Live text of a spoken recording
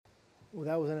Well,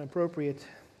 that was an appropriate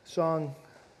song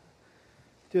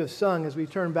to have sung as we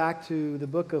turn back to the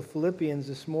book of Philippians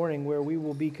this morning, where we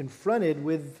will be confronted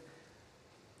with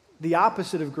the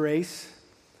opposite of grace,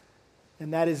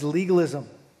 and that is legalism.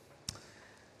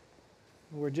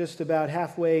 We're just about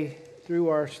halfway through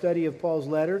our study of Paul's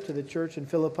letter to the church in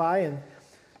Philippi, and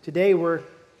today we're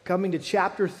coming to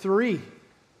chapter 3,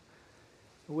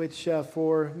 which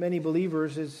for many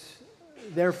believers is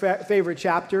their favorite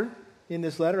chapter in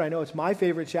this letter. I know it's my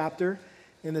favorite chapter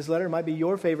in this letter. It might be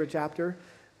your favorite chapter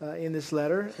in this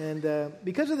letter. And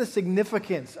because of the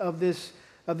significance of this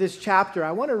chapter,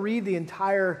 I want to read the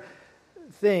entire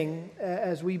thing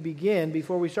as we begin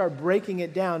before we start breaking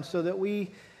it down so that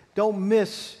we don't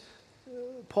miss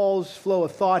Paul's flow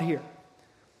of thought here.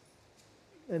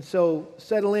 And so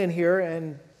settle in here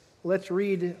and let's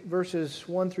read verses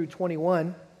 1 through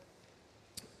 21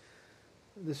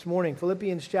 this morning.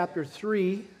 Philippians chapter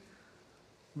 3,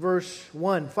 verse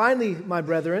 1. Finally, my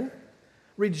brethren,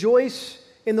 rejoice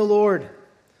in the Lord.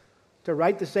 To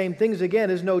write the same things again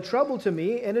is no trouble to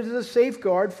me, and it is a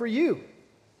safeguard for you.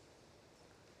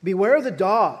 Beware of the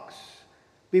dogs.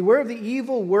 Beware of the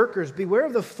evil workers. Beware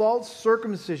of the false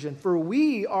circumcision, for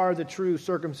we are the true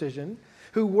circumcision,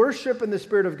 who worship in the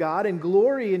Spirit of God and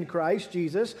glory in Christ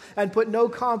Jesus, and put no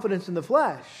confidence in the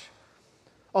flesh.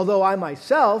 Although I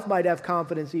myself might have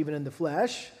confidence even in the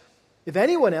flesh, if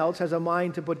anyone else has a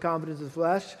mind to put confidence in the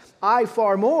flesh, I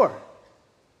far more.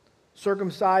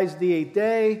 Circumcised the 8th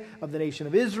day, of the nation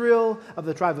of Israel, of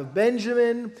the tribe of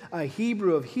Benjamin, a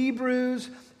Hebrew of Hebrews,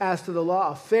 as to the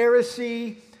law, a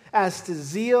Pharisee, as to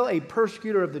zeal, a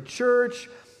persecutor of the church,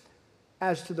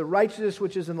 as to the righteousness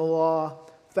which is in the law,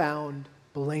 found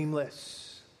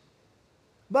blameless.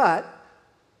 But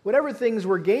whatever things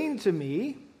were gained to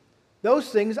me, those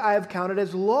things I have counted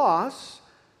as loss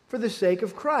for the sake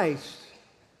of Christ.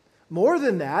 More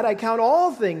than that, I count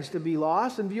all things to be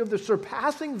lost in view of the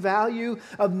surpassing value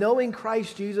of knowing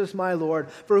Christ Jesus my Lord,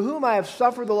 for whom I have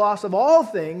suffered the loss of all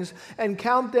things, and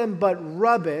count them but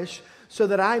rubbish, so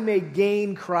that I may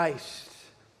gain Christ,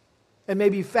 and may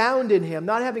be found in him,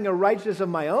 not having a righteousness of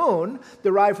my own,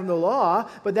 derived from the law,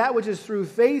 but that which is through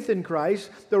faith in Christ,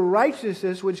 the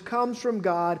righteousness which comes from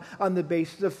God on the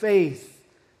basis of faith,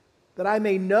 that I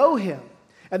may know him,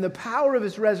 and the power of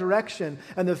his resurrection,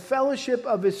 and the fellowship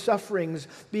of his sufferings,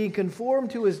 being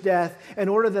conformed to his death, in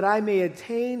order that I may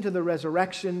attain to the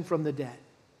resurrection from the dead.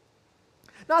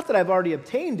 Not that I've already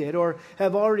obtained it, or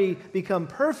have already become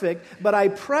perfect, but I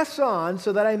press on,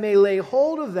 so that I may lay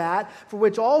hold of that, for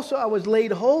which also I was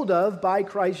laid hold of by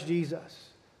Christ Jesus.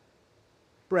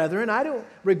 Brethren, I don't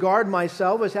regard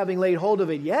myself as having laid hold of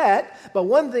it yet, but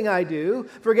one thing I do,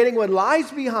 forgetting what lies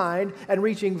behind and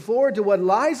reaching forward to what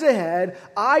lies ahead,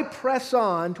 I press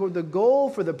on toward the goal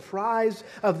for the prize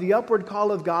of the upward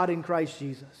call of God in Christ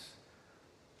Jesus.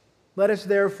 Let us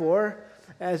therefore,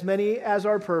 as many as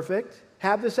are perfect,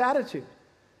 have this attitude.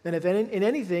 And if in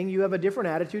anything you have a different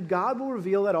attitude, God will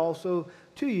reveal that also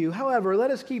to you. However,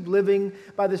 let us keep living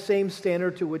by the same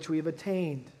standard to which we have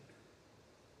attained.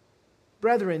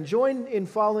 Brethren, join in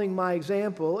following my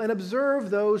example and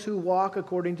observe those who walk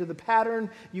according to the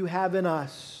pattern you have in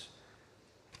us.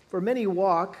 For many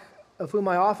walk, of whom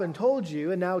I often told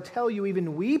you, and now tell you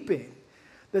even weeping,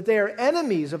 that they are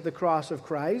enemies of the cross of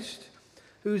Christ,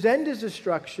 whose end is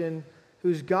destruction,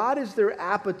 whose God is their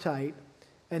appetite,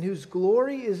 and whose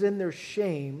glory is in their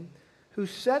shame, who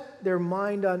set their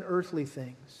mind on earthly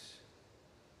things.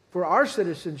 For our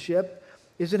citizenship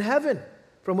is in heaven,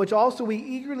 from which also we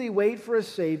eagerly wait for a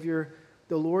Savior,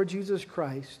 the Lord Jesus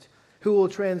Christ, who will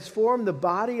transform the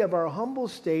body of our humble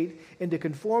state into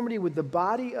conformity with the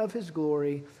body of his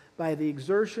glory by the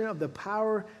exertion of the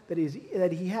power that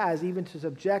he has even to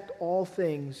subject all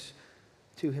things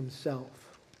to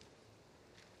himself.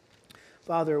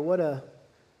 Father, what a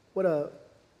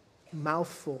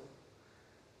mouthful.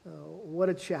 What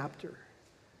a chapter.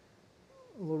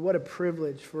 Lord, what a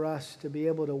privilege for us to be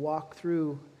able to walk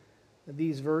through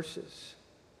these verses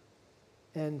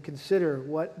and consider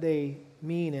what they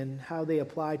mean and how they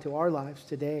apply to our lives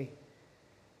today.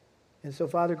 And so,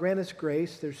 Father, grant us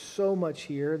grace. There's so much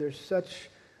here. There's such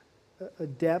a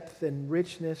depth and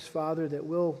richness, Father, that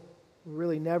we'll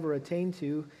really never attain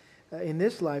to in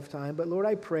this lifetime. But Lord,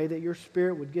 I pray that your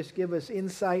Spirit would just give us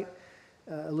insight,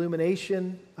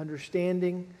 illumination,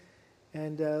 understanding,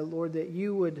 and Lord, that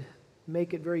you would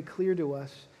make it very clear to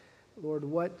us, Lord,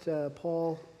 what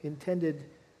Paul intended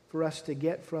for us to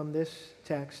get from this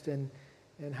text and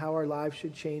how our lives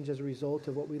should change as a result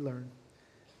of what we learn.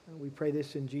 We pray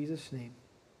this in Jesus' name.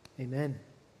 Amen.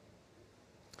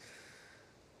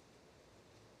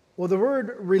 Well, the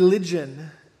word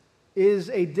religion is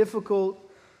a difficult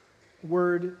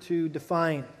word to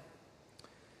define.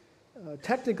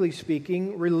 Technically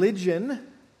speaking, religion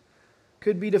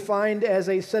could be defined as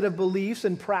a set of beliefs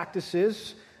and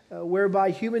practices whereby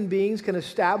human beings can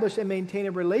establish and maintain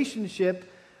a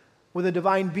relationship with a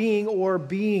divine being or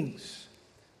beings.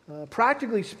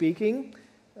 Practically speaking,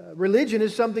 religion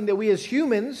is something that we as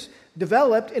humans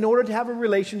developed in order to have a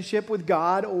relationship with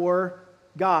God or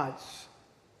gods.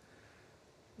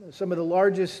 Some of the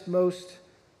largest, most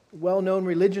well-known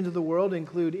religions of the world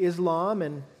include Islam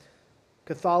and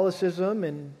Catholicism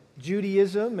and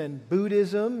Judaism and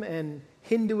Buddhism and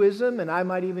Hinduism, and I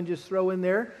might even just throw in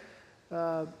there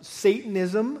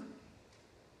Satanism.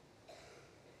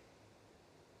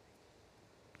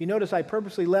 You notice I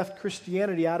purposely left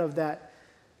Christianity out of that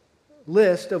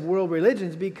list of world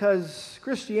religions because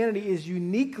Christianity is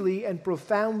uniquely and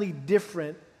profoundly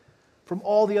different from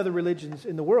all the other religions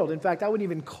in the world. In fact, I wouldn't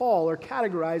even call or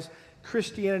categorize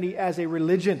Christianity as a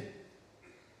religion.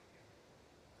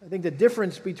 I think the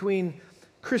difference between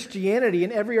Christianity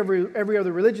and every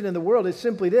other religion in the world is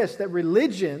simply this, that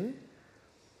religion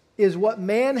is what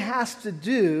man has to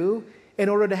do in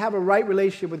order to have a right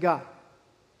relationship with God.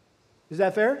 Is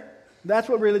that fair? That's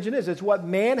what religion is. It's what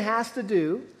man has to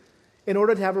do in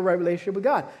order to have a right relationship with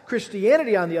God.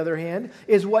 Christianity, on the other hand,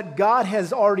 is what God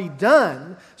has already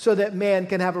done so that man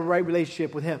can have a right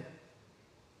relationship with Him.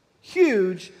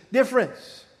 Huge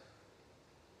difference.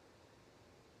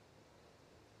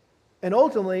 And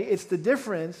ultimately, it's the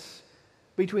difference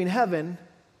between heaven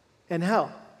and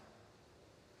hell.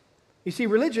 You see,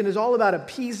 religion is all about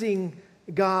appeasing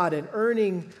God and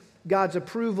earning God's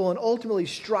approval and ultimately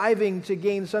striving to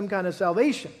gain some kind of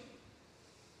salvation.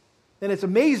 And it's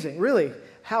amazing, really,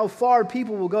 how far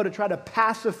people will go to try to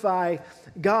pacify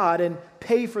God and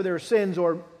pay for their sins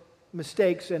or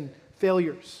mistakes and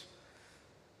failures.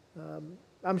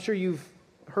 I'm sure you've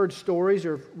heard stories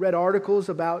or read articles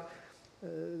about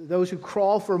those who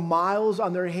crawl for miles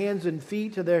on their hands and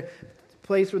feet to their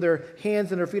place where their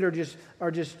hands and their feet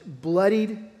are just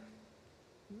bloodied.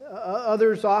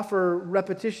 Others offer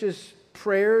repetitious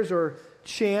prayers or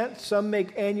chants. Some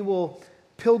make annual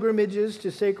pilgrimages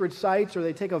to sacred sites, or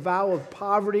they take a vow of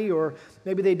poverty, or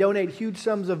maybe they donate huge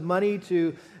sums of money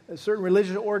to certain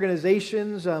religious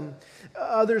organizations.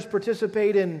 Others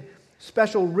participate in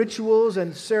special rituals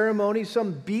and ceremonies.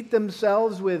 Some beat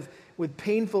themselves with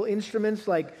painful instruments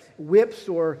like whips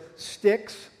or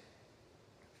sticks.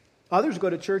 Others go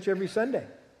to church every Sunday,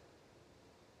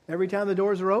 every time the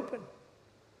doors are open.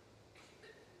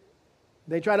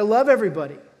 They try to love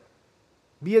everybody,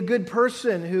 be a good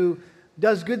person who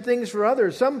does good things for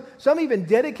others. Some even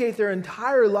dedicate their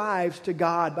entire lives to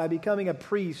God by becoming a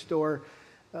priest or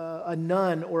a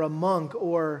nun or a monk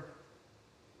or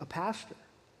a pastor.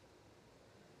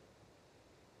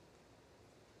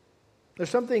 There's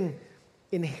something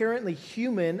inherently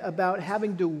human about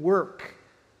having to work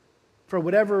for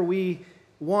whatever we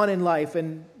want in life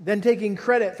and then taking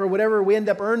credit for whatever we end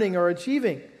up earning or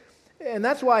achieving. And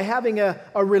that's why having a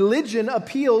religion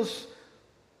appeals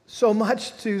so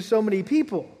much to so many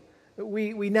people.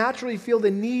 We naturally feel the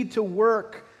need to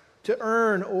work to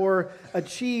earn or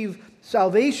achieve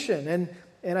salvation.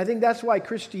 And I think that's why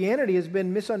Christianity has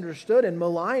been misunderstood and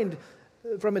maligned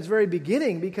from its very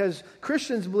beginning, because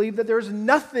Christians believe that there's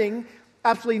nothing,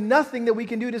 absolutely nothing that we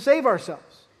can do to save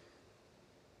ourselves.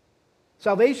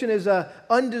 Salvation is an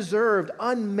undeserved,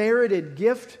 unmerited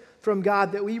gift from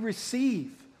God that we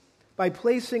receive by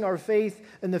placing our faith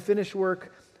in the finished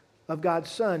work of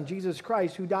God's Son, Jesus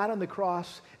Christ, who died on the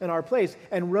cross in our place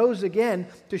and rose again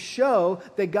to show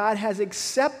that God has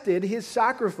accepted His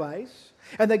sacrifice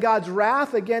and that God's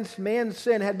wrath against man's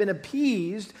sin had been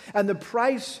appeased and the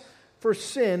price for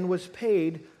sin was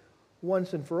paid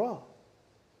once and for all.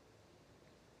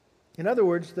 In other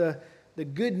words, the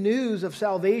good news of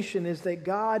salvation is that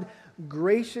God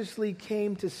graciously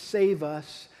came to save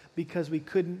us because we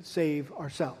couldn't save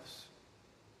ourselves.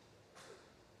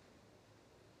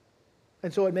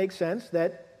 And so it makes sense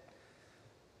that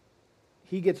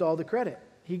He gets all the credit.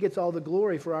 He gets all the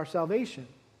glory for our salvation.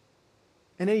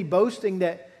 And any boasting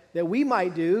that we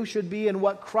might do should be in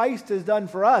what Christ has done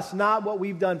for us, not what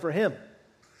we've done for Him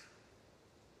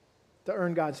to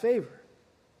earn God's favor.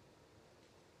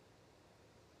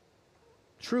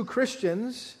 True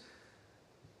Christians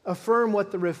affirm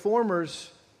what the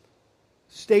Reformers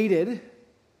stated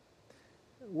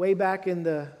way back in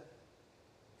the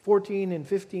 14 and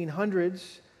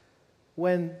 1500s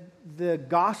when the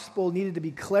gospel needed to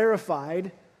be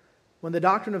clarified, when the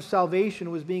doctrine of salvation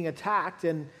was being attacked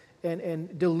and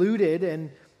diluted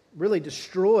and really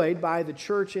destroyed by the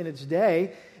church in its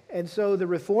day. And so the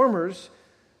Reformers,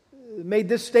 made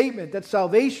this statement that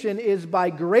salvation is by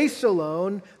grace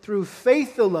alone, through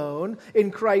faith alone,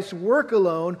 in Christ's work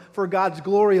alone, for God's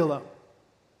glory alone.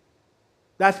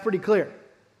 That's pretty clear.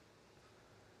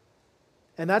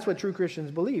 And that's what true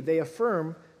Christians believe. They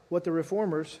affirm what the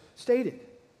Reformers stated.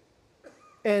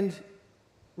 And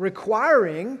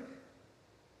requiring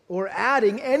or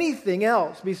adding anything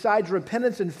else besides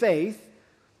repentance and faith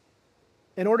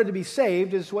in order to be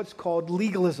saved is what's called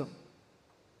legalism.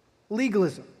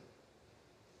 Legalism.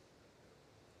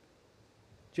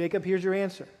 Jacob, here's your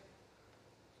answer.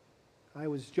 I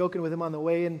was joking with him on the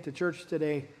way into church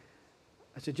today.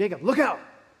 I said, Jacob, look out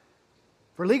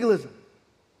for legalism.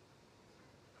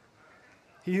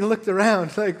 He looked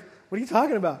around like, what are you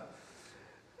talking about?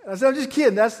 And I said, I'm just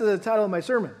kidding. That's the title of my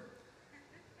sermon.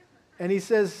 And he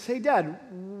says, hey, Dad,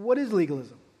 what is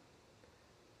legalism?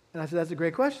 And I said, that's a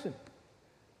great question.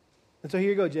 And so here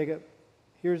you go, Jacob.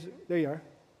 There you are.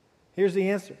 Here's the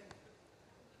answer.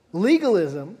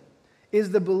 Legalism is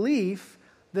the belief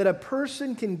that a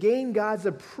person can gain God's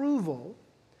approval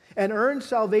and earn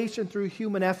salvation through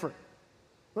human effort.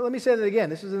 Well, let me say that again.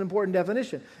 This is an important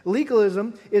definition.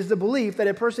 Legalism is the belief that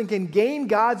a person can gain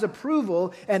God's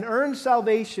approval and earn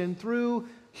salvation through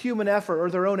human effort or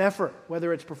their own effort,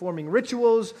 whether it's performing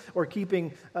rituals or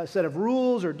keeping a set of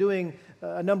rules or doing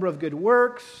a number of good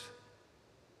works.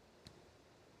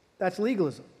 That's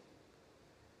legalism.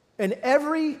 And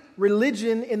every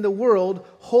religion in the world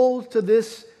holds to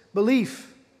this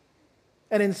belief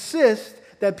and insists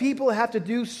that people have to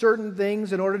do certain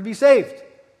things in order to be saved.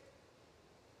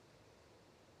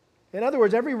 In other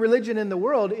words, every religion in the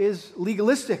world is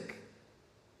legalistic.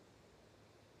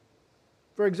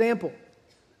 For example,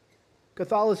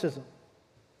 Catholicism,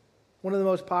 one of the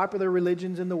most popular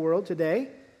religions in the world today,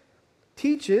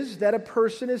 teaches that a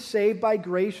person is saved by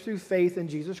grace through faith in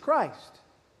Jesus Christ.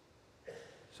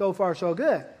 So far, so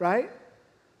good, right?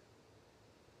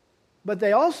 But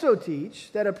they also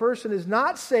teach that a person is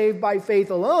not saved by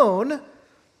faith alone,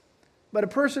 but a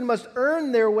person must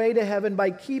earn their way to heaven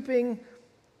by keeping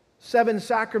 7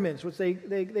 sacraments, which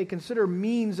they consider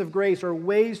means of grace or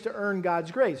ways to earn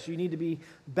God's grace. You need to be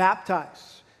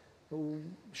baptized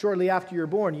shortly after you're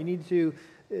born. You need to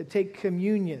take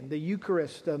communion, the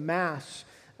Eucharist, the Mass.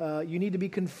 You need to be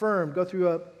confirmed, go through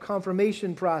a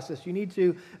confirmation process. You need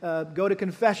to go to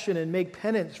confession and make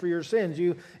penance for your sins.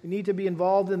 You need to be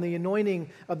involved in the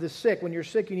anointing of the sick. When you're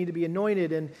sick, you need to be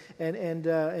anointed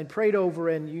and prayed over,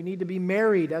 and you need to be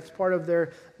married. That's part of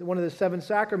one of the 7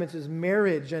 sacraments is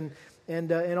marriage.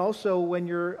 And also when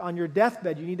you're on your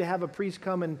deathbed, you need to have a priest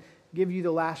come and give you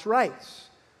the last rites.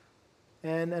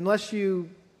 And unless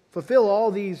you fulfill all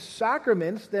these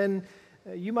sacraments, then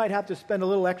you might have to spend a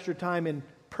little extra time in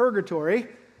purgatory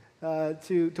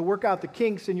to work out the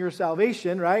kinks in your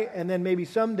salvation, right? And then maybe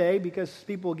someday, because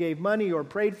people gave money or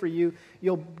prayed for you,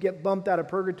 you'll get bumped out of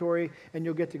purgatory and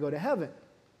you'll get to go to heaven.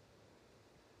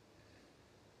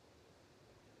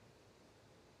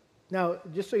 Now,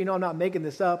 just so you know, I'm not making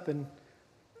this up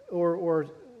or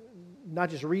not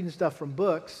just reading stuff from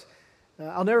books.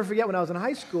 I'll never forget when I was in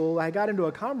high school, I got into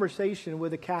a conversation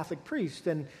with a Catholic priest,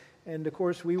 and of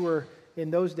course we were, in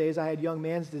those days, I had young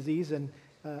man's disease, and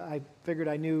I figured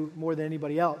I knew more than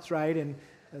anybody else, right? And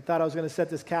I thought I was going to set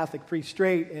this Catholic priest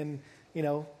straight and,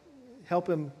 help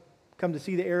him come to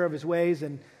see the error of his ways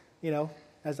and,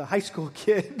 as a high school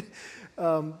kid.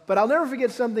 But I'll never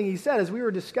forget something he said as we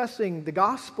were discussing the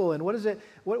gospel and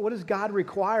what does God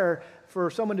require for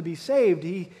someone to be saved.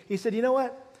 He said, you know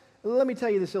what? Let me tell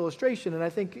you this illustration, and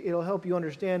I think it'll help you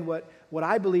understand what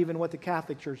I believe and what the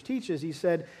Catholic Church teaches. He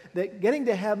said that getting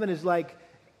to heaven is like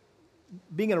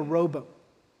being in a rowboat.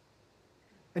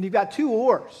 And you've got 2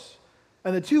 oars.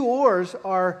 And the 2 oars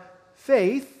are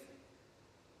faith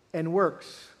and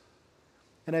works.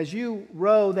 And as you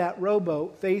row that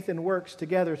rowboat, faith and works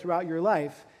together throughout your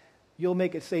life, you'll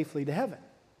make it safely to heaven.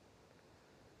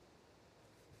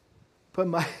 Put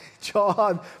my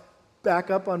jaw back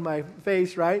up on my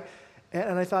face, right?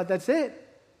 And I thought, that's it.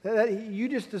 You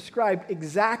just described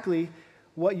exactly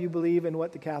what you believe and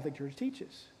what the Catholic Church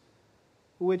teaches.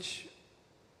 Which,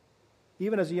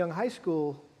 even as a young high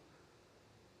school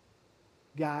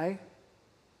guy,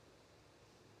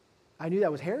 I knew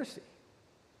that was heresy.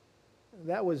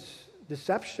 That was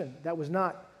deception. That was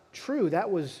not true.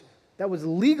 That was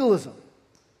legalism.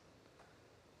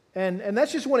 And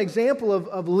that's just one example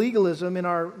of legalism in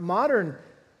our modern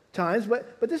times,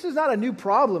 but this is not a new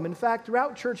problem. In fact,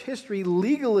 throughout church history,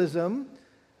 legalism,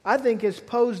 I think, has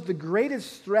posed the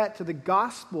greatest threat to the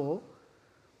gospel,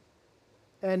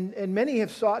 and many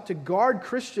have sought to guard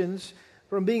Christians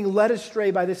from being led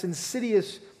astray by this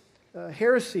insidious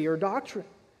heresy or doctrine.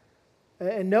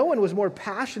 And no one was more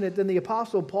passionate than the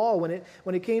Apostle Paul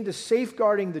when it came to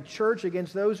safeguarding the church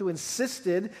against those who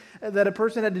insisted that a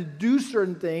person had to do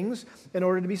certain things in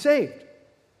order to be saved.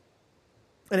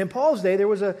 And in Paul's day, there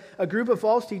was a group of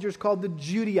false teachers called the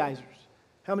Judaizers.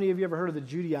 How many of you ever heard of the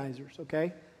Judaizers,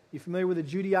 okay? You familiar with the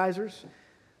Judaizers?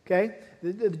 Okay?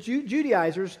 The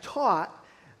Judaizers taught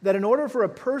that in order for a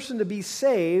person to be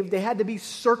saved, they had to be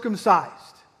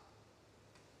circumcised.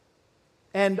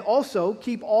 And also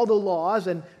keep all the laws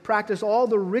and practice all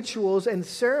the rituals and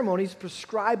ceremonies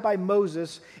prescribed by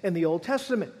Moses in the Old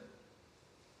Testament.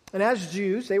 And as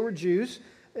Jews, they were Jews,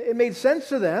 it made sense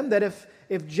to them that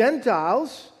if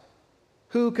Gentiles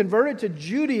who converted to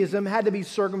Judaism had to be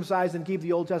circumcised and keep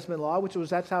the Old Testament law,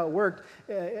 that's how it worked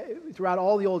throughout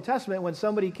all the Old Testament. When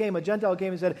a Gentile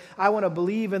came and said, I want to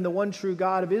believe in the one true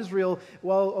God of Israel,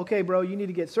 well, okay, bro, you need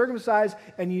to get circumcised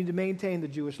and you need to maintain the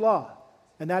Jewish law.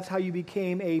 And that's how you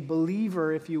became a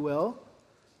believer, if you will,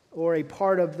 or a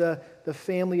part of the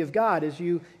family of God, as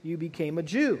you became a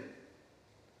Jew.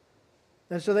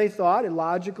 And so they thought,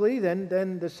 logically,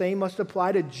 then the same must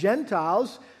apply to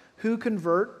Gentiles who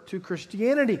convert to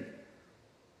Christianity.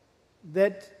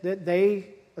 That they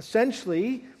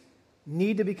essentially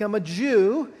need to become a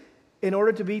Jew in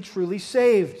order to be truly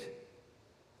saved.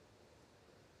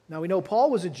 Now we know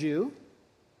Paul was a Jew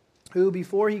who,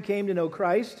 before he came to know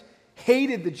Christ,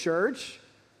 hated the church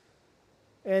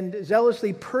and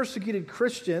zealously persecuted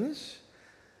Christians.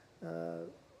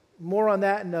 More on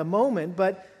that in a moment.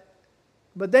 But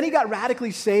then he got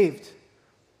radically saved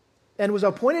and was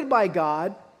appointed by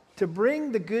God to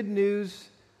bring the good news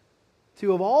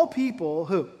to, of all people,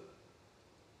 who?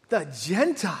 The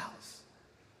Gentiles.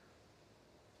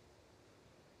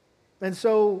 And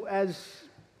so as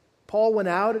Paul went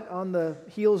out on the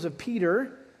heels of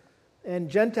Peter and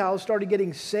Gentiles started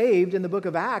getting saved in the book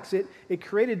of Acts, it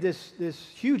created this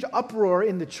huge uproar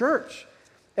in the church.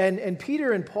 And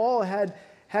Peter and Paul had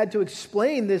to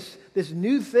explain this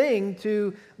new thing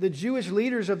to the Jewish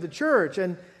leaders of the church.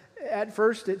 And at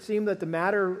first it seemed that the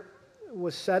matter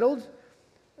was settled,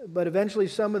 but eventually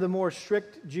some of the more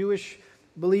strict Jewish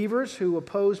believers who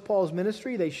opposed Paul's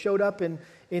ministry, they showed up in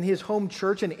his home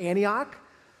church in Antioch,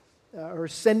 or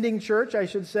sending church, I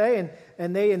should say,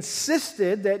 and they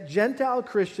insisted that Gentile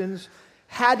Christians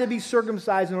had to be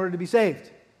circumcised in order to be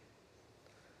saved.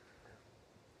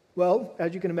 Well,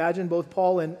 as you can imagine, both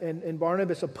Paul and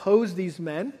Barnabas opposed these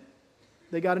men.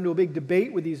 They got into a big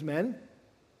debate with these men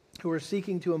who were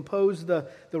seeking to impose the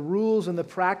rules and the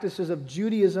practices of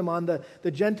Judaism on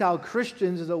the Gentile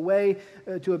Christians as a way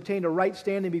to obtain a right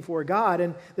standing before God.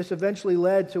 And this eventually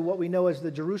led to what we know as the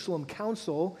Jerusalem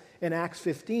Council in Acts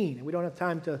 15. And we don't have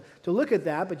time to look at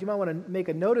that, but you might want to make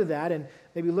a note of that and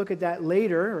maybe look at that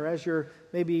later, or as you're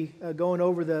maybe going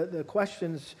over the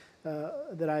questions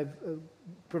that I've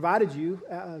provided you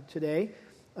today.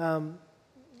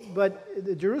 But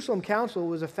the Jerusalem Council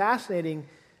was a fascinating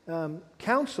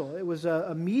council. It was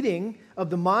a meeting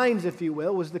of the minds, if you will.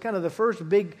 It was the first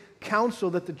big council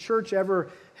that the church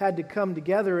ever had to come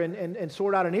together and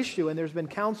sort out an issue. And there's been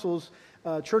councils,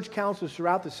 church councils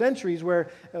throughout the centuries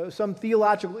where some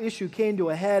theological issue came to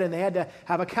a head and they had to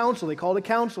have a council. They called a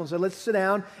council and said, let's sit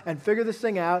down and figure this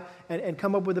thing out and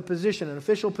come up with a position, an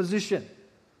official position.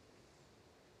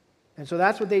 And so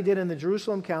that's what they did in the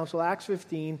Jerusalem Council, Acts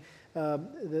 15.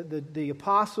 The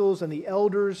apostles and the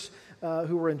elders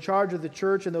who were in charge of the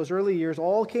church in those early years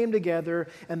all came together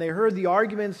and they heard the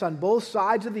arguments on both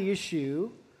sides of the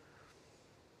issue.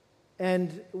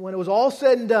 And when it was all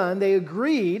said and done, they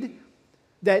agreed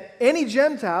that any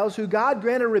Gentiles who God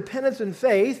granted repentance and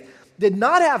faith did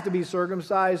not have to be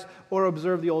circumcised or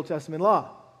observe the Old Testament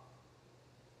law.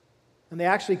 And they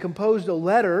actually composed a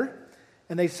letter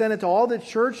and they sent it to all the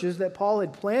churches that Paul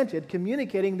had planted,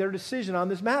 communicating their decision on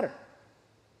this matter.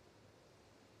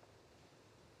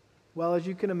 Well, as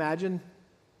you can imagine,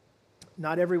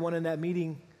 not everyone in that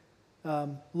meeting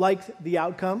liked the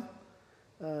outcome.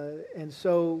 And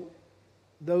so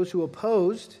those who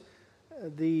opposed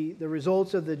the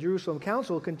results of the Jerusalem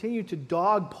Council continued to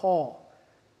dog Paul,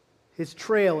 his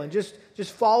trail, and just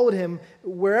followed him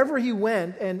wherever he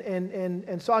went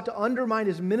and sought to undermine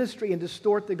his ministry and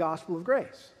distort the gospel of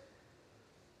grace.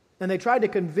 And they tried to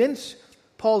convince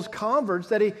Paul's converts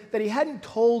that he hadn't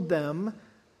told them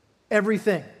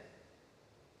everything.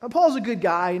 Now, Paul's a good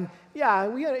guy, and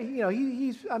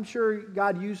he's I'm sure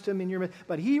God used him in your midst,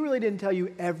 but he really didn't tell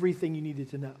you everything you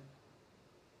needed to know.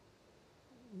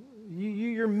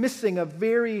 You're missing a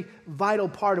very vital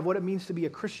part of what it means to be a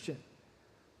Christian.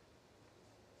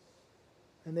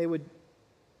 And they would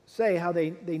say how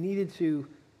they needed to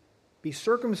be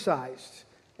circumcised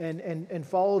and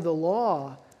follow the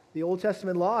law the Old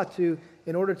Testament law,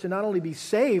 in order to not only be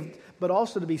saved, but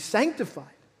also to be sanctified.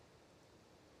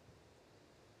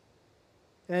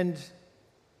 And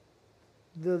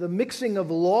the mixing of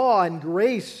law and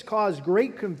grace caused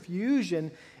great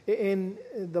confusion in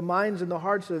the minds and the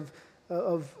hearts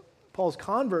of Paul's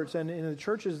converts and in the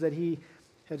churches that he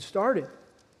had started.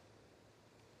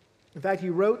 In fact, he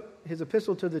wrote his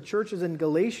epistle to the churches in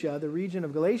Galatia, the region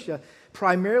of Galatia,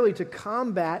 primarily to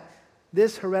combat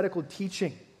this heretical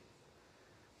teaching.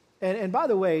 And by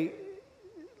the way,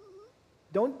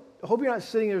 hope you're not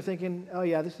sitting there thinking, oh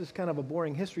yeah, this is kind of a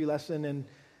boring history lesson, and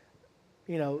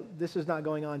this is not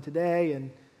going on today,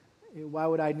 and why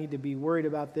would I need to be worried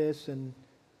about this, and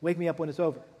wake me up when it's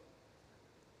over.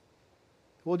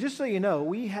 Well, just so you know,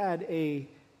 we had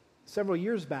several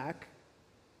years back,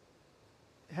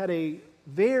 had a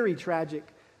very tragic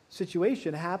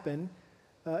situation happen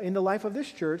in the life of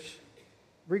this church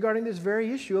regarding this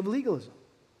very issue of legalism.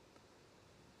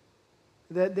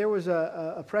 That there was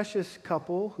a precious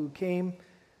couple who came,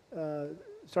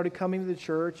 started coming to the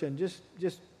church, and just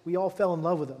we all fell in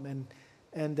love with them,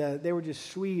 and they were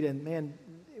just sweet, and man,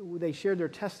 they shared their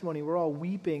testimony. We're all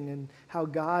weeping, and how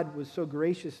God was so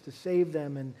gracious to save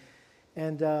them,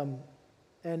 and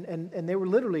they were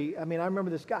literally. I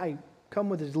remember this guy come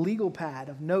with his legal pad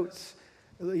of notes,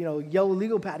 yellow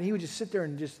legal pad, and he would just sit there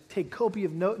and just take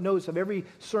copious notes of every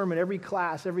sermon, every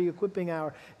class, every equipping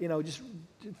hour, just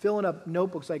filling up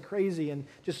notebooks like crazy, and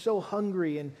just so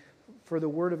hungry and for the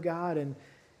Word of God, and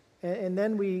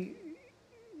then we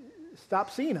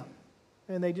stopped seeing them,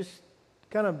 and they just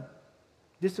kind of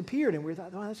disappeared, and we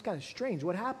thought, oh, that's kind of strange.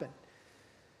 What happened?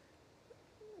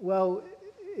 Well,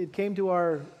 it came to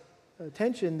our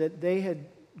attention that they had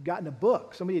gotten a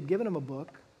book. Somebody had given them a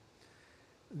book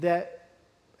that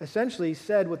essentially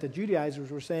said what the Judaizers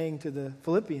were saying to the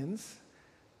Philippians,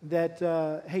 that,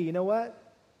 hey, you know what?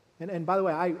 And by the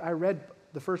way, I read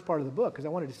the first part of the book because I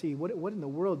wanted to see what in the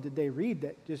world did they read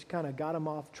that just kind of got them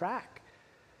off track.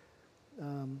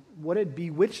 What had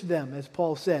bewitched them, as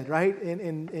Paul said, right,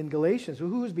 in Galatians?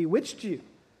 Who's bewitched you?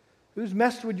 Who's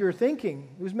messed with your thinking?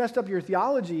 Who's messed up your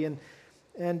theology?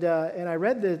 And I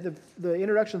read the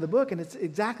introduction of the book, and it's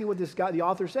exactly what this guy, the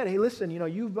author, said. Hey, listen,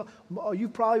 you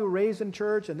probably were raised in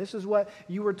church, and this is what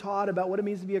you were taught about what it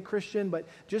means to be a Christian, but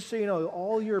just so you know,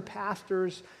 all your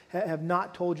pastors have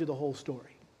not told you the whole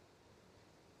story.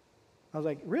 I was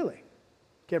like, really?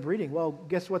 Kept reading. Well,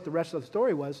 guess what the rest of the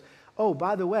story was? Oh,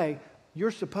 by the way,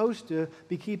 you're supposed to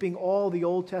be keeping all the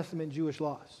Old Testament Jewish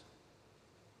laws.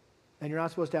 And you're not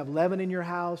supposed to have leaven in your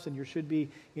house, and you should be,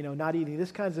 not eating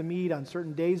this kinds of meat on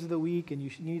certain days of the week, and you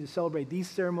need to celebrate these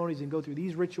ceremonies and go through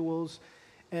these rituals.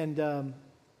 And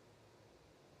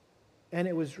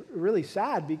it was really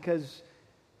sad because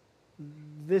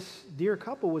this dear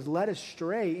couple was led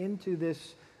astray into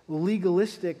this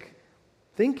legalistic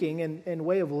thinking and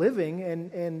way of living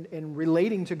and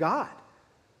relating to God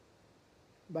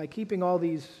by keeping all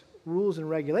these rules and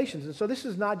regulations. And so this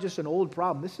is not just an old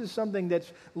problem. This is something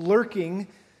that's lurking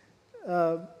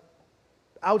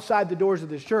outside the doors of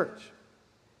this church,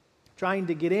 trying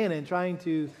to get in and trying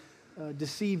to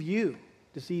deceive you,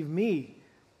 deceive me,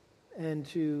 and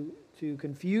to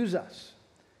confuse us.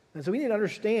 And so we need to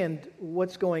understand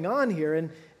what's going on here.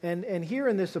 And here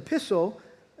in this epistle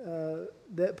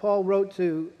that Paul wrote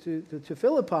to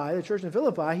Philippi, the church in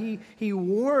Philippi, he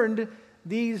warned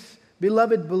these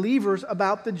beloved believers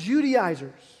about the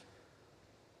Judaizers.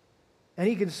 And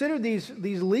he considered these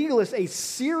legalists a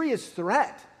serious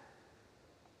threat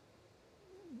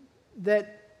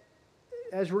that,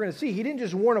 as we're going to see, he didn't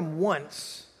just warn them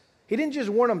once. He didn't just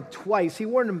warn them twice. He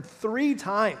warned them 3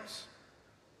 times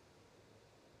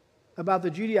about the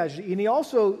Judaizers. And he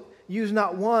also used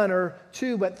not 1 or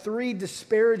 2, but 3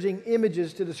 disparaging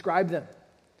images to describe them.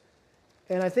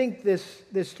 And I think this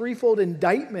threefold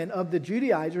indictment of the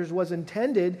Judaizers was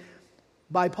intended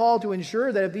by Paul to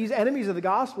ensure that if these enemies of the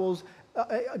gospel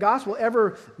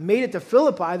ever made it to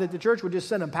Philippi, that the church would just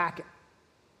send them packing.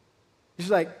 It's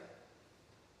like,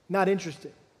 not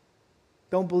interested.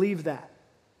 Don't believe that.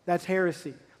 That's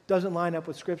heresy. Doesn't line up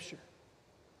with Scripture.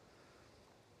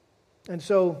 And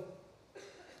so,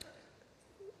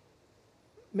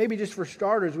 maybe just for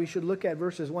starters, we should look at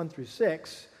verses 1 through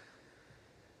 6.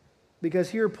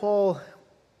 Because here Paul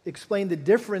explained the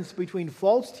difference between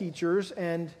false teachers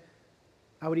and,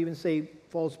 I would even say,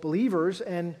 false believers,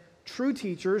 and true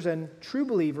teachers and true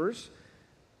believers,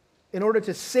 in order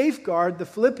to safeguard the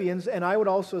Philippians, and I would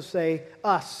also say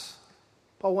us.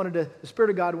 The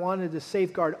Spirit of God wanted to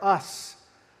safeguard us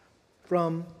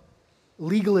from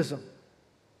legalism.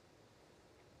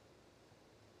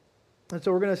 And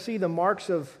so we're going to see the marks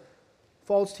of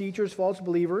false teachers, false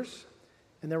believers,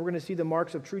 and then we're going to see the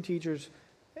marks of true teachers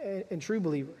and true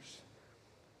believers.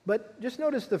 But just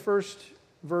notice the first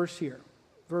verse here,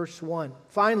 verse 1.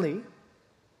 Finally,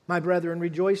 my brethren,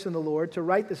 rejoice in the Lord. To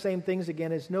write the same things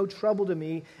again is no trouble to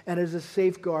me and is a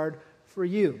safeguard for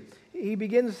you. He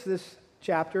begins this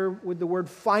chapter with the word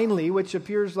finally, which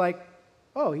appears like,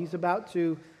 oh, he's about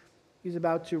to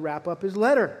wrap up his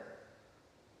letter.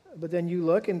 But then you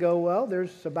look and go, well,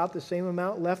 there's about the same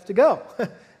amount left to go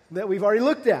that we've already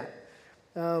looked at.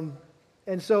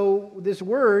 And so this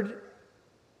word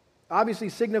obviously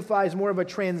signifies more of a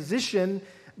transition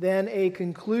than a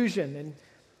conclusion. And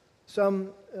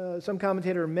some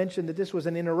commentator mentioned that this was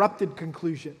an interrupted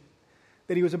conclusion,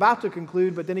 that he was about to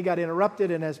conclude, but then he got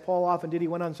interrupted, and as Paul often did, he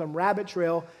went on some rabbit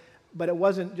trail, but it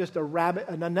wasn't just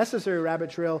an unnecessary rabbit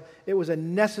trail, it was a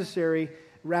necessary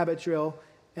rabbit trail.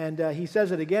 And he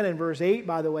says it again in verse 8,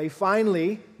 by the way,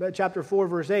 finally, chapter 4,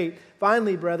 verse 8,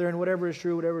 finally, brethren, whatever is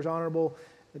true, whatever is honorable,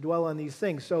 dwell on these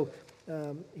things. So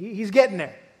he's getting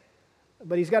there.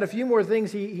 But he's got a few more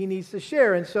things he needs to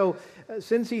share. And so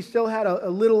since he still had a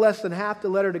little less than half the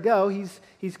letter to go,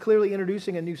 he's clearly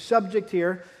introducing a new subject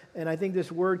here. And I think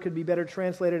this word could be better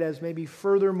translated as maybe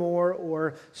furthermore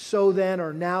or so then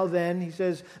or now then. He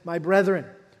says, my brethren,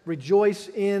 rejoice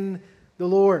in the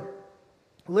Lord.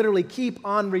 Literally, keep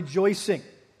on rejoicing.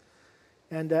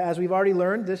 And as we've already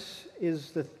learned, this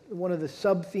is one of the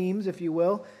sub-themes, if you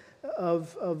will,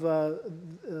 of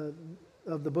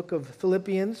the book of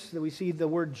Philippians, that we see the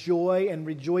word joy and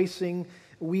rejoicing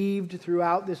weaved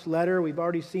throughout this letter. We've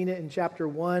already seen it in chapter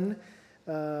 1,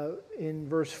 in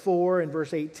verse 4, and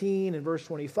verse 18, and verse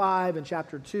 25, and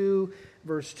chapter 2,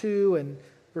 verse 2, and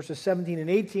verses 17 and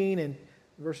 18, and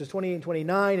verses 28 and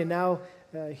 29, and now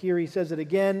here he says it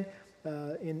again.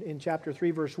 In chapter 3,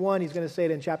 verse 1. He's going to say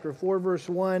it in chapter 4, verse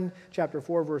 1, chapter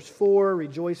 4, verse 4,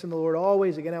 rejoice in the Lord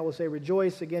always. Again, I will say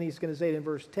rejoice. Again, he's going to say it in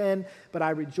verse 10, but I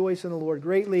rejoice in the Lord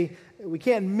greatly. We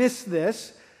can't miss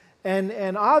this.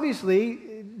 And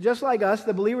obviously, just like us,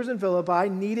 the believers in Philippi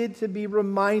needed to be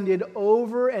reminded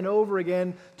over and over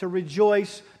again to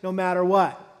rejoice no matter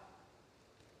what.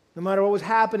 No matter what was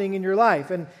happening in your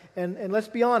life. And let's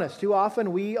be honest, too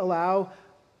often we allow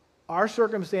our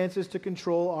circumstances to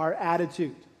control our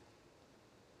attitude.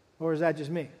 Or is that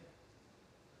just me?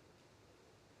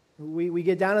 We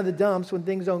get down in the dumps when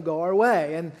things don't go our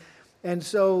way. And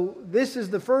so this is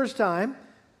the first time,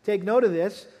 take note of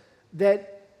this,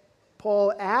 that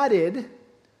Paul added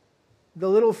the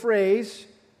little phrase,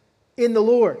 in the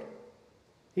Lord.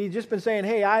 He'd just been saying,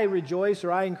 hey, I rejoice,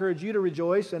 or I encourage you to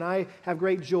rejoice, and I have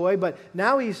great joy. But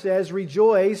now he says,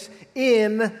 rejoice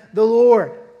in the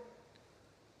Lord.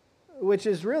 Which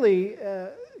is really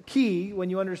key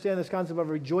when you understand this concept of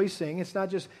rejoicing. It's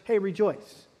not just, hey,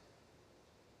 rejoice.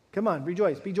 Come on,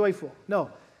 rejoice, be joyful.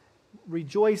 No,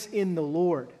 rejoice in the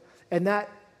Lord. And that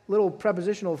little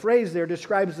prepositional phrase there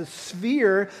describes the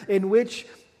sphere in which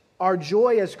our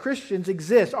joy as Christians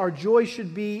exists. Our joy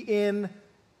should be in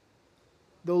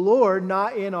the Lord,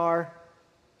 not in our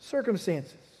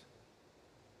circumstances.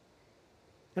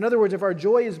 In other words, if our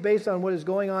joy is based on what is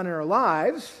going on in our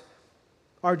lives,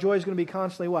 our joy is going to be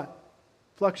constantly what?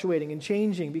 Fluctuating and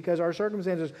changing, because our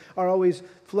circumstances are always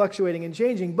fluctuating and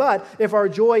changing. But if our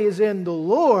joy is in the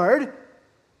Lord,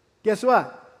 guess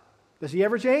what? Does He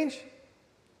ever change?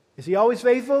 Is He always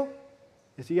faithful?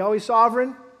 Is He always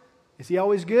sovereign? Is He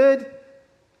always good?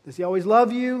 Does He always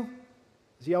love you?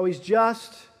 Is He always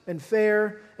just and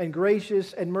fair and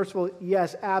gracious and merciful?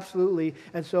 Yes, absolutely.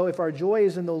 And so if our joy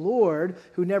is in the Lord,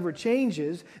 who never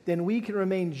changes, then we can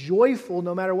remain joyful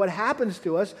no matter what happens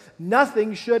to us.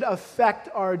 Nothing should affect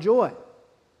our joy.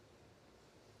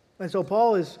 And so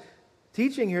Paul is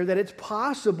teaching here that it's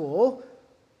possible,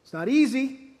 it's not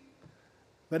easy,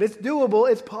 but it's doable,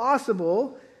 it's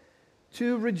possible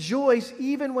to rejoice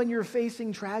even when you're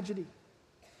facing tragedy,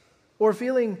 or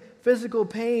feeling physical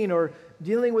pain, or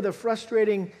dealing with a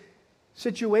frustrating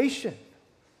situation.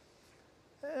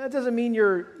 That doesn't mean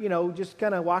you're, just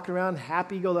kind of walking around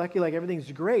happy-go-lucky like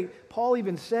everything's great. Paul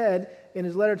even said in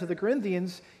his letter to the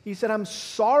Corinthians, he said, I'm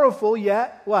sorrowful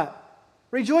yet, what?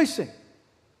 Rejoicing.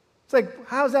 It's like,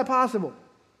 how is that possible?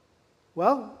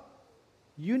 Well,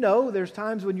 there's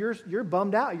times when you're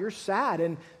bummed out, you're sad,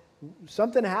 and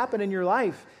something happened in your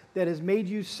life that has made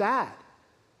you sad.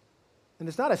 And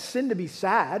it's not a sin to be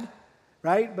sad,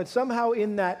 right? But somehow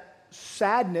in that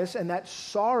sadness and that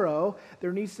sorrow,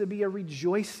 there needs to be a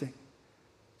rejoicing.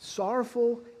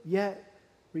 Sorrowful, yet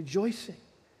rejoicing.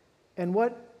 And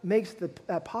what makes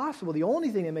that possible, the only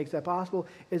thing that makes that possible,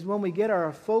 is when we get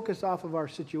our focus off of our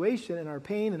situation and our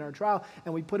pain and our trial,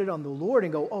 and we put it on the Lord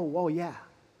and go, oh, well, yeah.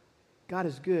 God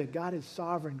is good. God is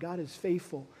sovereign. God is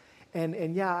faithful.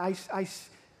 And yeah, I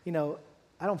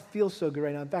don't feel so good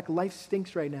right now. In fact, life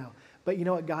stinks right now. But you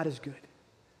know what? God is good.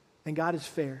 And God is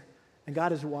fair. And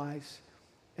God is wise.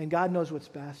 And God knows what's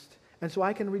best. And so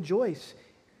I can rejoice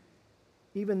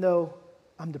even though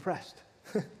I'm depressed.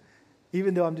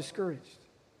 Even though I'm discouraged.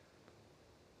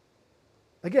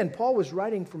 Again, Paul was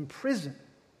writing from prison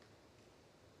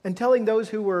and telling those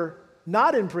who were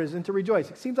not in prison to rejoice.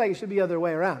 It seems like it should be the other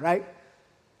way around, right?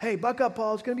 Hey, buck up,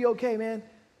 Paul. It's going to be okay, man.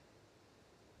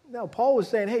 No, Paul was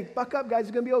saying, hey, buck up, guys.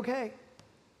 It's going to be okay.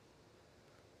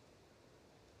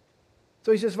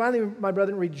 So he says, finally, my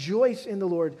brethren, rejoice in the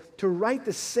Lord. To write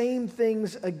the same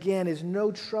things again is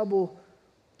no trouble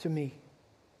to me.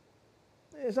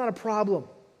 It's not a problem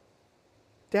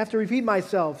to have to repeat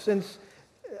myself, since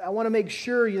I want to make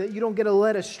sure that you don't get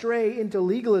led astray into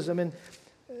legalism. And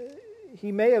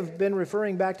he may have been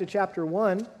referring back to chapter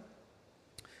 1,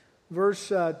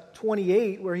 verse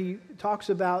 28, where he talks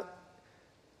about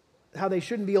how they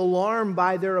shouldn't be alarmed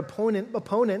by their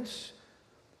opponents,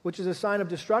 which is a sign of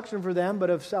destruction for them, but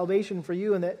of salvation for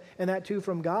you, and that too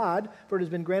from God. For it has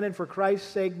been granted for Christ's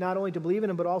sake not only to believe in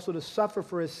him, but also to suffer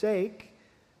for his sake.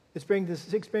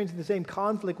 Experiencing the same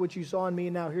conflict which you saw in me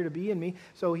and now here to be in me.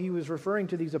 So he was referring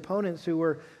to these opponents who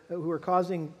were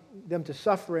causing them to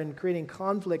suffer and creating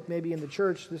conflict maybe in the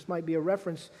church. This might be a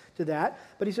reference to that.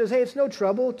 But he says, hey, it's no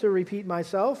trouble to repeat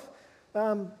myself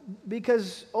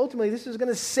because ultimately this is going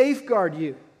to safeguard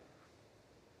you.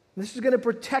 This is going to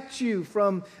protect you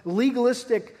from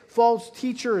legalistic false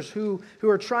teachers who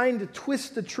are trying to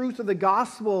twist the truth of the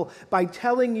gospel by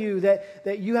telling you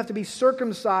that you have to be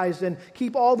circumcised and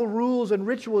keep all the rules and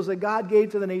rituals that God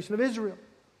gave to the nation of Israel.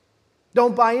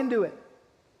 Don't buy into it.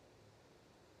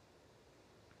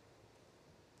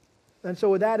 And so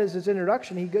with that as his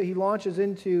introduction, he launches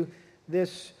into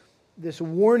this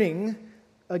warning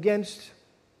against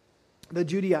the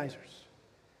Judaizers.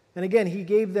 And again, he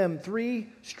gave them 3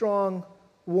 strong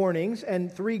warnings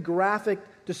and 3 graphic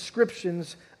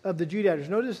descriptions of the Judaizers.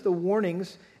 Notice the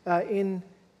warnings in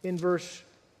verse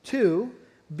 2.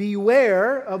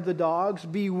 Beware of the dogs,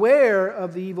 beware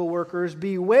of the evil workers,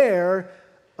 beware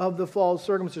of the false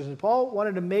circumcision. Paul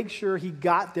wanted to make sure he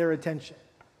got their attention.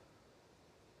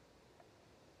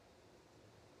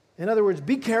 In other words,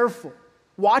 be careful,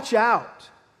 watch out,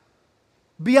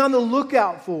 be on the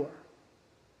lookout for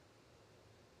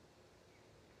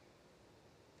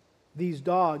these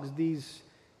dogs, these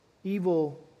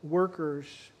evil workers,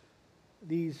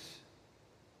 these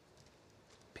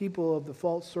people of the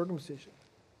false circumcision.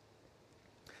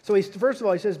 So first of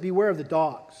all, he says, beware of the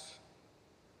dogs,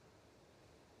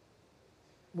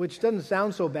 which doesn't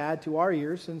sound so bad to our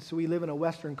ears since we live in a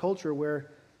Western culture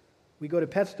where we go to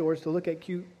pet stores to look at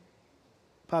cute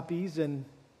puppies and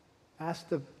ask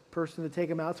the person to take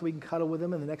them out so we can cuddle with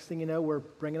them, and the next thing you know, we're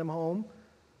bringing them home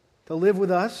to live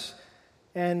with us.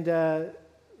 And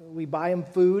we buy them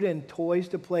food and toys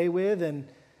to play with, and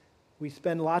we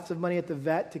spend lots of money at the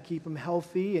vet to keep them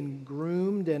healthy and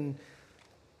groomed, and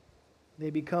they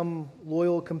become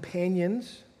loyal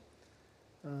companions.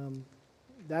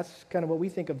 That's kind of what we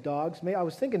think of dogs. I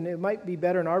was thinking it might be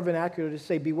better in our vernacular to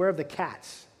say, beware of the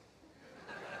cats.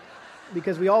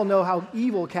 Because we all know how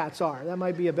evil cats are. That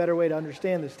might be a better way to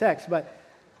understand this text, But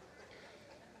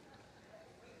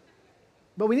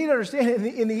we need to understand,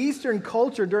 in the Eastern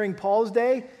culture during Paul's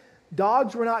day,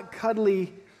 dogs were not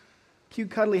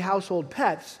cute, cuddly household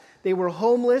pets. They were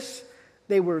homeless,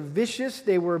 they were vicious,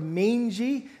 they were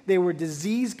mangy, they were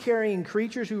disease-carrying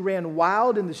creatures who ran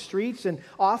wild in the streets and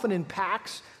often in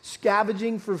packs,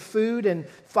 scavenging for food and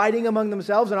fighting among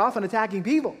themselves and often attacking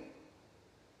people.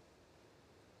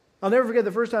 I'll never forget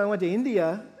the first time I went to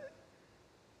India.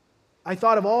 I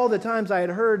thought of all the times I had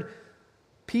heard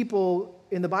people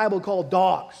in the Bible called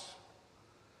dogs.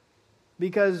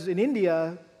 Because in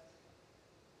India,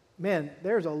 man,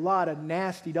 there's a lot of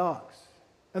nasty dogs.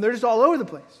 And they're just all over the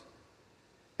place.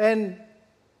 And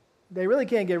they really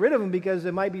can't get rid of them because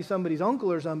it might be somebody's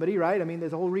uncle or somebody, right? I mean,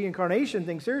 there's a whole reincarnation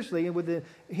thing, seriously. And with the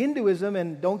Hinduism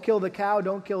and don't kill the cow,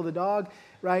 don't kill the dog,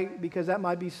 right? Because that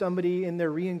might be somebody in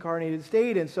their reincarnated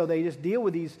state. And so they just deal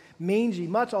with these mangy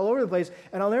mutts all over the place.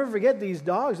 And I'll never forget these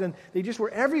dogs. And they just were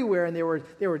everywhere. And they were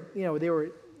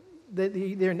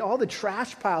in all the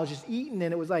trash piles just eating.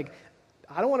 And it was like,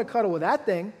 I don't want to cuddle with that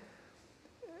thing.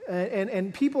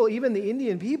 And people, even the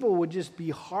Indian people, would just be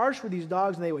harsh with these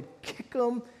dogs, and they would kick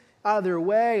them out of their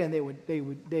way, and they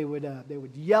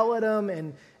would yell at them,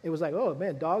 and it was like, oh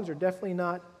man, dogs are definitely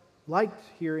not liked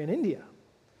here in India.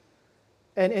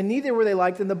 And neither were they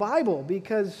liked in the Bible,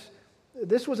 because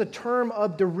this was a term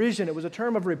of derision. It was a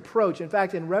term of reproach. In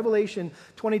fact, in Revelation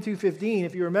 22:15,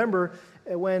 if you remember,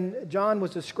 when John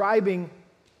was describing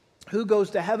who goes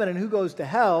to heaven and who goes to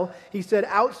hell, he said,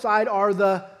 outside are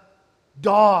the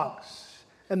dogs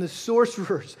and the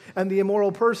sorcerers and the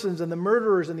immoral persons and the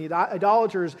murderers and the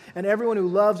idolaters and everyone who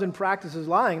loves and practices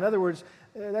lying. In other words,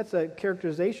 that's a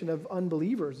characterization of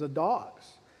unbelievers, the dogs.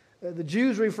 The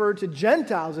Jews referred to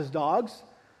Gentiles as dogs.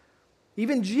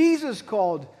 Even Jesus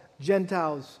called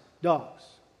Gentiles dogs.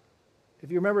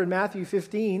 If you remember in Matthew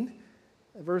 15,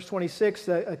 verse 26,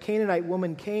 a Canaanite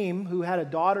woman came who had a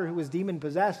daughter who was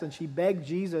demon-possessed, and she begged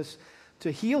Jesus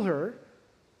to heal her.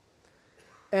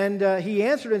 And he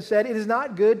answered and said, "It is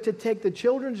not good to take the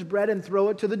children's bread and throw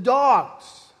it to the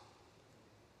dogs."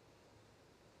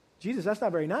 Jesus, that's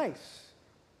not very nice,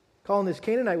 calling this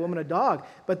Canaanite woman a dog.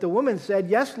 But the woman said,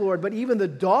 "Yes, Lord, but even the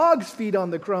dogs feed on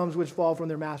the crumbs which fall from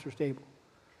their master's table."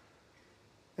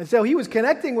 And so he was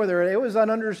connecting with her. It was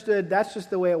ununderstood. That's just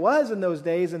the way it was in those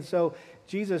days. And so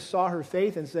Jesus saw her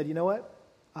faith and said, "You know what?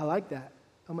 I like that.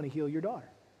 I'm going to heal your daughter."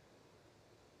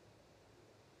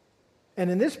 And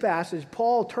in this passage,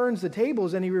 Paul turns the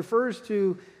tables and he refers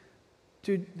to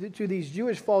these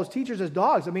Jewish false teachers as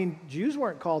dogs. I mean, Jews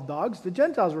weren't called dogs. The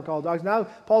Gentiles were called dogs. Now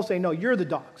Paul's saying, no, you're the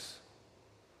dogs.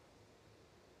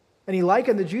 And he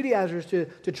likened the Judaizers to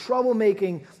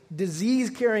troublemaking,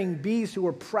 disease-carrying beasts who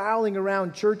were prowling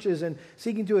around churches and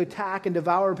seeking to attack and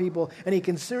devour people. And he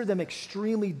considered them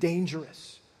extremely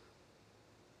dangerous.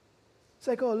 It's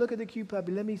like, oh, look at the cute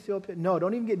puppy. Let me throw up. No,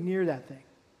 don't even get near that thing.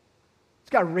 It's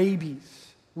got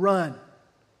rabies. Run.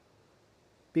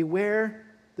 Beware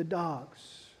the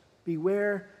dogs.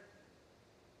 Beware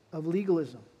of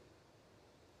legalism.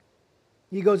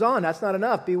 He goes on. That's not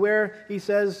enough. Beware, he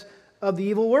says, of the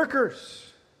evil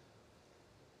workers,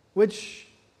 which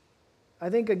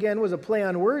I think, again, was a play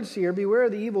on words here. Beware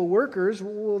of the evil workers.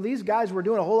 Well, these guys were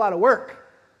doing a whole lot of work.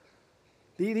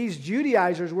 These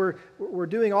Judaizers were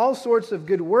doing all sorts of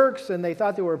good works, and they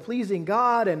thought they were pleasing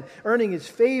God and earning His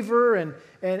favor. And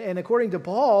according to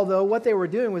Paul, though, what they were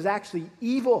doing was actually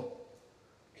evil.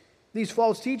 These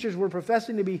false teachers were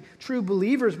professing to be true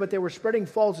believers, but they were spreading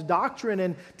false doctrine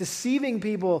and deceiving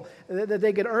people that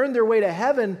they could earn their way to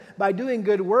heaven by doing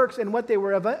good works. And what they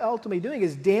were ultimately doing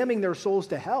is damning their souls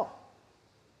to hell.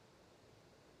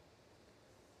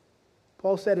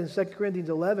 Paul said in 2 Corinthians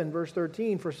 11, verse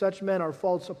 13, "For such men are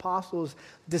false apostles,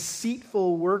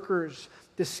 deceitful workers,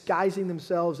 disguising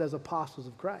themselves as apostles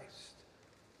of Christ."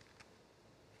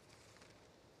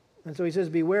 And so he says,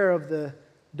 beware of the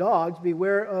dogs,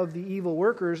 beware of the evil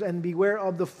workers, and beware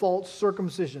of the false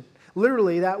circumcision.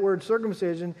 Literally, that word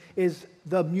circumcision is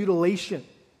the mutilation.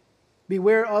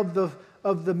 Beware of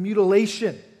the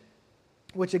mutilation,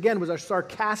 which again was a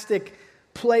sarcastic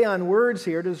play on words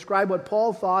here to describe what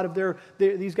Paul thought of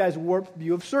these guys' warped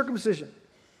view of circumcision.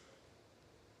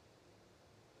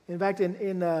 In fact,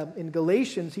 in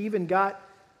Galatians, he even got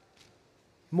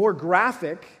more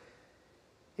graphic.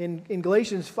 In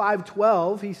Galatians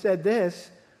 5:12, he said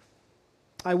this,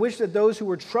 "I wish that those who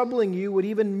were troubling you would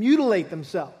even mutilate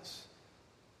themselves,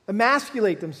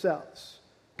 emasculate themselves,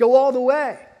 go all the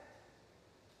way."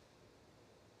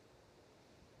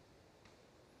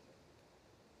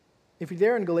 If you're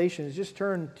there in Galatians, just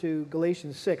turn to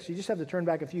Galatians 6. You just have to turn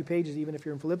back a few pages even if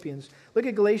you're in Philippians. Look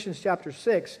at Galatians chapter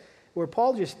 6, where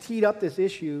Paul just teed up this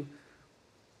issue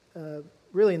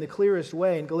really in the clearest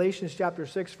way. In Galatians chapter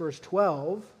 6, verse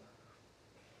 12,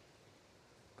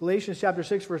 Galatians chapter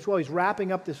 6, verse 12, he's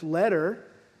wrapping up this letter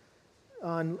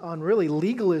on really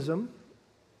legalism.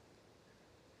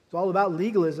 It's all about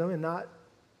legalism and not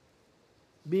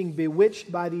being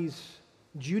bewitched by these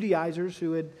Judaizers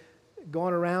who had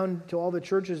gone around to all the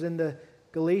churches in the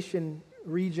Galatian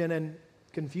region and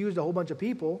confused a whole bunch of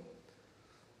people.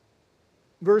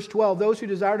 Verse 12, "Those who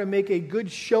desire to make a good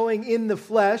showing in the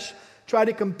flesh try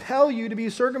to compel you to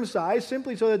be circumcised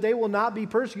simply so that they will not be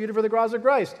persecuted for the cause of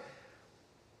Christ."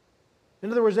 In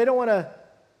other words, they don't want to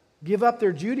give up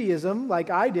their Judaism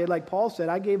like I did, like Paul said.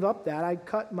 I gave up that. I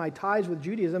cut my ties with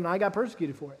Judaism and I got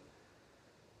persecuted for it.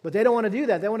 But they don't want to do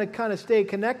that. They want to kind of stay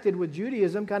connected with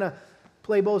Judaism, kind of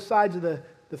play both sides of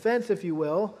the fence, if you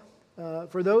will.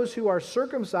 For those who are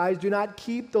circumcised do not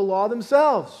keep the law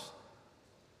themselves.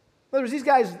 In other words, these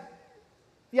guys,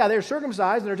 yeah, they're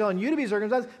circumcised and they're telling you to be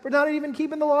circumcised, but not even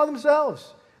keeping the law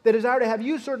themselves. They desire to have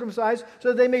you circumcised so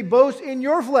that they may boast in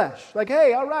your flesh. Like,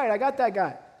 hey, all right, I got that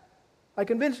guy. I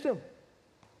convinced him.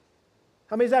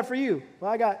 How many is that for you? Well,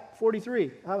 I got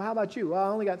 43. How about you? Well, I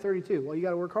only got 32. Well, you got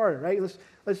to work harder, right?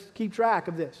 Let's keep track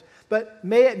of this. But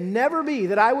may it never be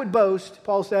that I would boast,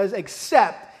 Paul says,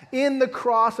 except in the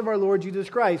cross of our Lord Jesus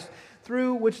Christ.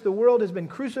 through which the world has been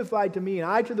crucified to me, and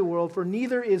I to the world, for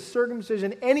neither is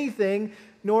circumcision anything,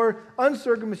 nor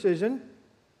uncircumcision,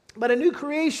 but a new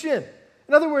creation.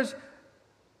 In other words,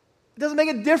 it doesn't make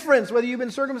a difference whether you've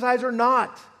been circumcised or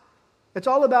not. It's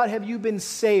all about, have you been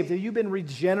saved? Have you been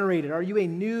regenerated? Are you a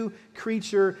new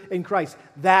creature in Christ?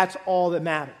 That's all that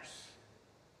matters.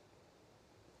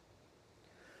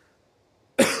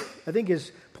 I think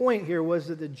his point here was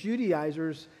that the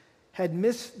Judaizers had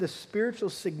missed the spiritual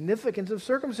significance of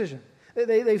circumcision.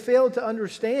 They failed to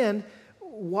understand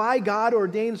why God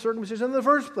ordained circumcision in the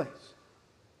first place.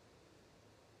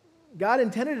 God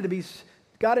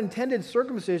intended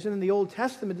circumcision in the Old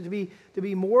Testament to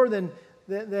be more than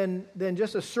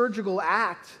just a surgical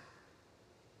act,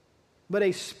 but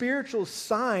a spiritual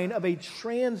sign of a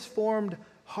transformed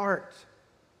heart.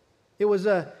 It was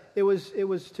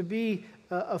to be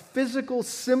a physical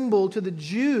symbol to the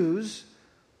Jews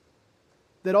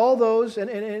that all those,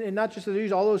 and not just the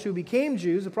Jews, all those who became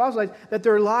Jews, the proselytes, that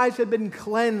their lives had been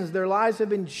cleansed, their lives had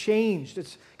been changed.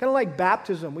 It's kind of like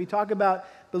baptism. We talk about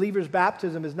believers'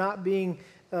 baptism as not having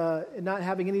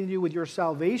anything to do with your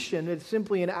salvation. It's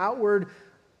simply an outward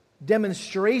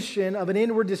demonstration of an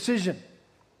inward decision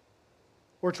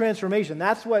or transformation.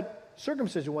 That's what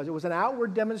circumcision was. It was an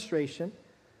outward demonstration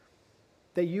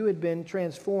that you had been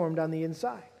transformed on the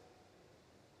inside.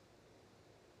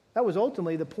 That was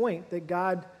ultimately the point that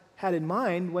God had in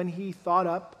mind when he thought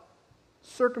up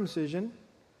circumcision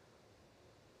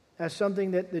as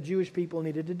something that the Jewish people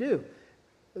needed to do.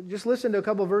 Just listen to a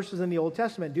couple of verses in the Old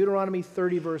Testament. Deuteronomy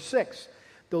 30, verse 6.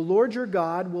 The Lord your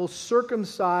God will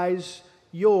circumcise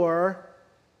your,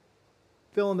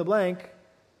 fill in the blank,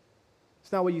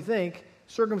 it's not what you think,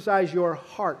 circumcise your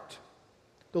heart.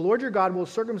 The Lord your God will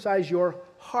circumcise your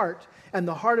heart and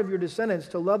the heart of your descendants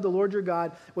to love the Lord your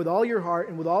God with all your heart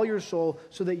and with all your soul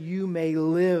so that you may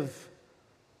live.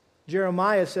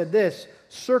 Jeremiah said this,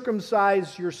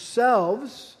 circumcise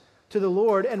yourselves to the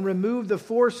Lord and remove the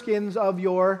foreskins of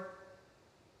your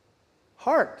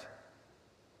heart.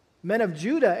 Men of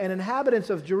Judah and inhabitants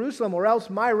of Jerusalem, or else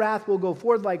my wrath will go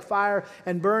forth like fire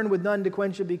and burn with none to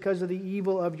quench it because of the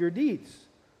evil of your deeds.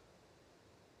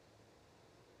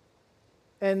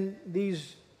 And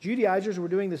these Judaizers were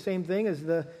doing the same thing as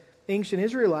the ancient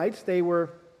Israelites. They'd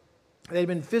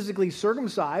been physically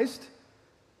circumcised.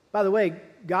 By the way,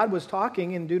 God was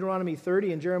talking in Deuteronomy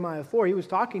 30 and Jeremiah 4. He was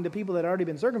talking to people that had already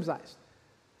been circumcised.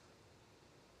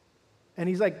 And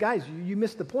he's like, guys, you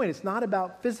missed the point. It's not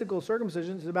about physical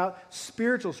circumcision. It's about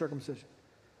spiritual circumcision.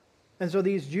 And so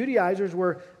these Judaizers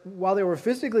were, while they were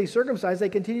physically circumcised, they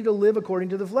continued to live according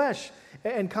to the flesh.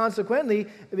 And consequently,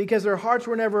 because their hearts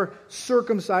were never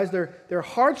circumcised, their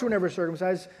hearts were never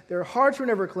circumcised, their hearts were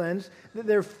never cleansed,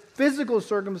 their physical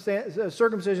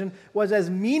circumcision was as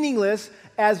meaningless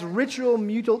as ritual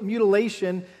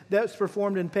mutilation that was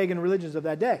performed in pagan religions of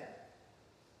that day.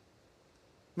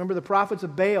 Remember the prophets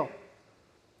of Baal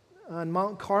on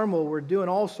Mount Carmel were doing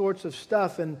all sorts of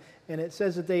stuff, and it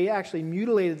says that they actually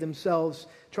mutilated themselves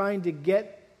trying to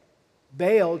get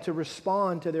Baal to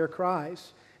respond to their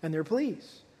cries and their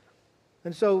pleas.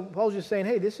 And so Paul's just saying,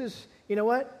 hey, this is, you know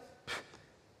what?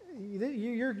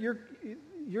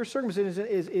 Your circumcision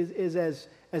is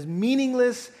as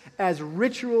meaningless as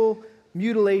ritual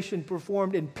mutilation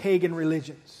performed in pagan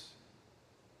religions.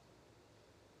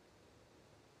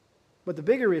 But the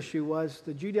bigger issue was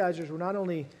the Judaizers were not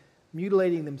only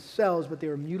mutilating themselves, but they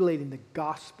were mutilating the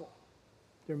gospel.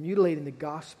 They're mutilating the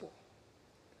gospel.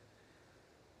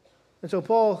 And so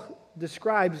Paul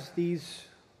describes these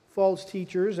false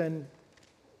teachers and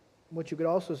what you could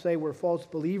also say were false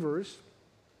believers.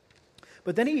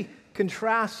 But then he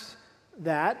contrasts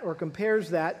that or compares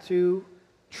that to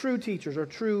true teachers or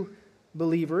true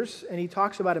believers. And he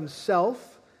talks about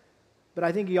himself, but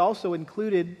I think he also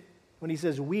included, when he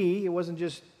says we, it wasn't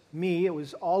just me, it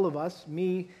was all of us,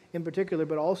 me in particular,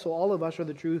 but also all of us are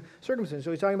the true circumcision.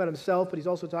 So he's talking about himself, but he's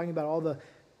also talking about all the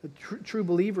true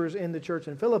believers in the church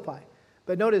in Philippi.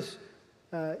 But notice,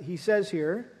 he says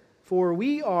here, for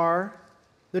we are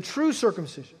the true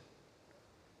circumcision.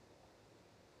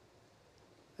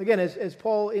 Again, as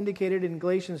Paul indicated in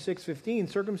Galatians 6:15,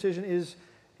 circumcision is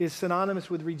synonymous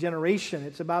with regeneration.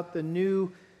 It's about the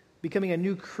new, becoming a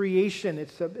new creation.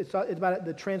 It's about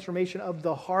the transformation of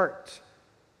the heart.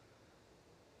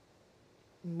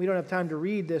 We don't have time to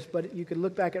read this, but you could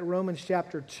look back at Romans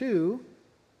chapter 2,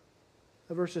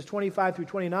 verses 25 through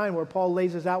 29, where Paul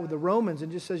lays this out with the Romans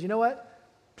and just says, you know what?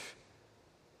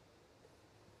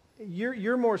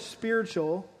 You're more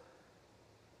spiritual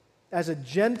as a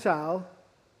Gentile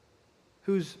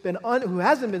who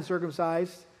hasn't been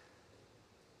circumcised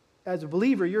as a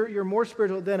believer, you're more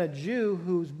spiritual than a Jew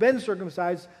who's been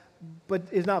circumcised but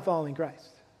is not following Christ.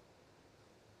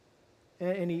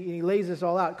 And he lays this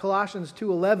all out. Colossians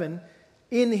 2:11,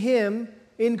 in him,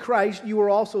 in Christ, you were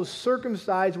also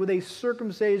circumcised with a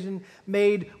circumcision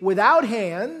made without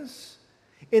hands,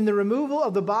 in the removal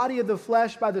of the body of the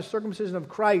flesh by the circumcision of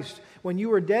Christ. When you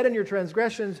were dead in your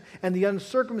transgressions and the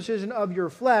uncircumcision of your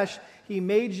flesh, he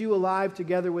made you alive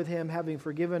together with him, having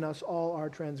forgiven us all our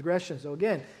transgressions. So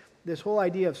again, this whole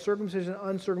idea of circumcision,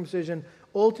 uncircumcision,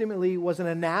 ultimately was an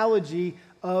analogy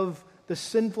of the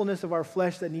sinfulness of our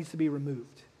flesh that needs to be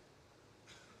removed.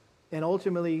 And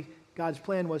ultimately, God's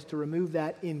plan was to remove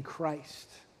that in Christ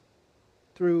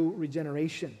through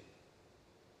regeneration.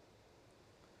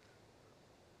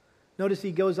 Notice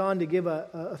he goes on to give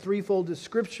a threefold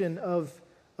description of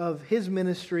his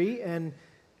ministry. And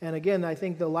again, I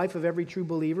think the life of every true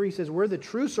believer. He says, we're the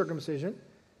true circumcision.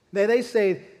 They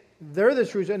say they're the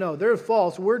true. No, they're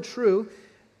false. We're true.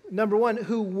 Number one,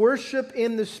 who worship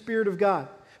in the Spirit of God.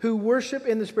 Who worship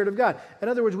in the Spirit of God. In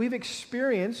other words, we've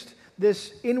experienced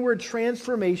this inward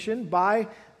transformation by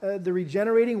the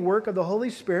regenerating work of the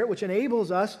Holy Spirit, which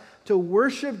enables us to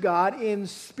worship God in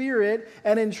spirit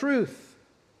and in truth.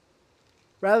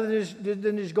 Rather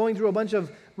than just going through a bunch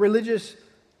of religious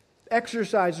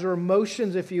exercises or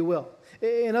motions, if you will.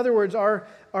 In other words, our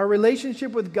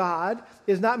relationship with God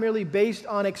is not merely based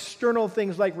on external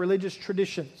things like religious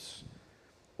traditions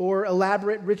or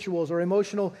elaborate rituals or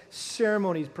emotional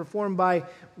ceremonies performed by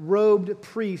robed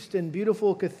priests in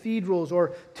beautiful cathedrals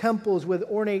or temples with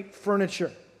ornate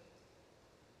furniture.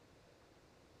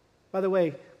 By the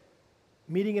way,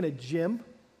 meeting in a gym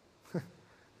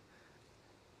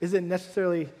isn't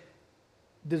necessarily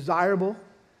desirable,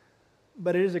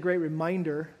 but it is a great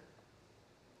reminder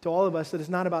to all of us that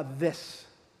it's not about this.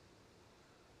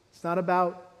 It's not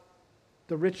about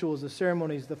the rituals, the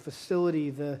ceremonies, the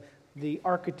facility, the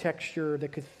architecture, the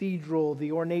cathedral,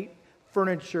 the ornate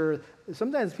furniture.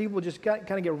 Sometimes people just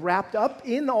kind of get wrapped up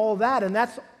in all that, and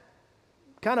that's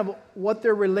kind of what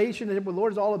their relationship with the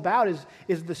Lord is all about,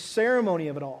 is the ceremony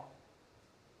of it all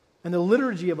and the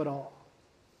liturgy of it all.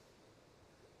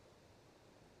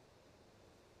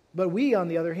 But we, on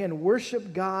the other hand,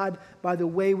 worship God by the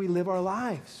way we live our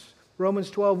lives. Romans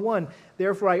 12:1,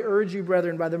 therefore I urge you,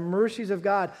 brethren, by the mercies of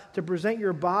God, to present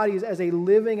your bodies as a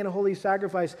living and a holy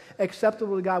sacrifice,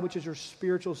 acceptable to God, which is your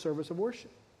spiritual service of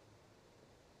worship.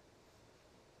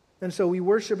 And so we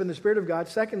worship in the Spirit of God.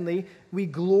 Secondly, we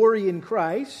glory in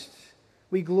Christ.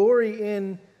 We glory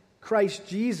in Christ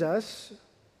Jesus.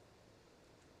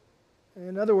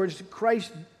 In other words,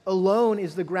 Christ alone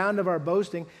is the ground of our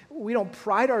boasting. We don't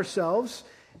pride ourselves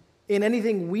in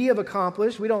anything we have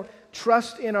accomplished. We don't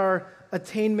trust in our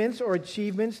attainments or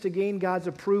achievements to gain God's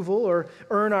approval or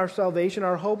earn our salvation.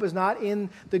 Our hope is not in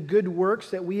the good works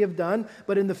that we have done,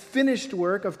 but in the finished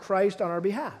work of Christ on our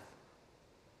behalf.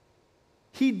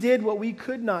 He did what we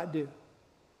could not do.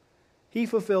 He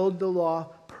fulfilled the law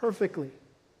perfectly.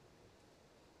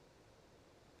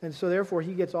 And so therefore,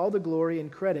 he gets all the glory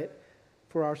and credit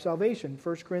for our salvation.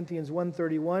 1 Corinthians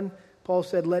 1:31, Paul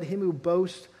said, let him who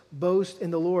boasts, boast in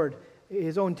the Lord.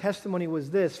 His own testimony was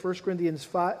this, 1 Corinthians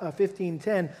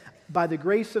 15:10, by the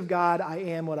grace of God, I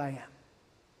am what I am.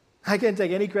 I can't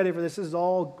take any credit for this. This is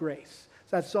all grace.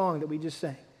 It's that song that we just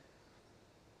sang.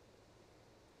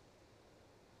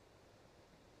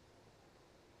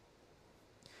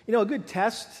 You know, a good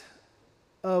test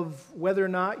of whether or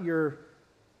not you're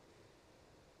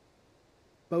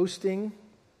boasting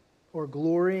or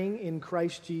glorying in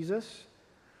Christ Jesus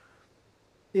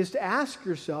is to ask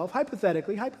yourself,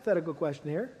 hypothetical question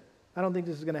here. I don't think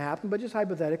this is going to happen, but just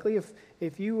hypothetically,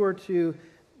 if you were to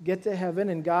get to heaven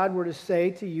and God were to say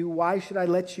to you, why should I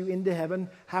let you into heaven?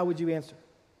 How would you answer?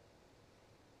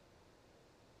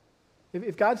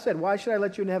 If God said, why should I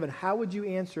let you into heaven? How would you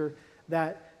answer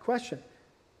that question?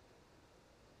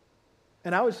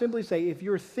 And I would simply say, if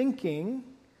you're thinking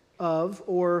of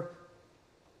or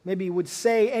maybe would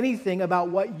say anything about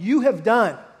what you have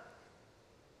done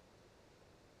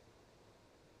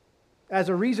as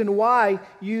a reason why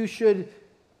you should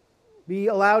be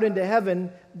allowed into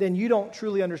heaven, then you don't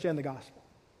truly understand the gospel.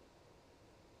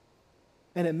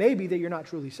 And it may be that you're not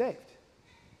truly saved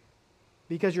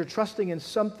because you're trusting in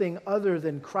something other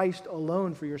than Christ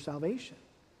alone for your salvation.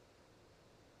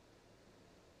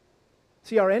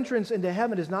 See, our entrance into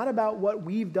heaven is not about what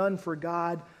we've done for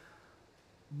God,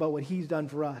 but what he's done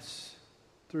for us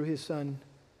through his Son,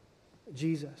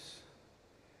 Jesus.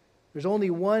 There's only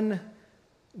one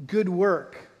good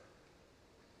work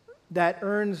that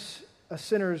earns a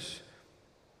sinner's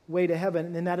way to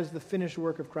heaven, and that is the finished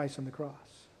work of Christ on the cross.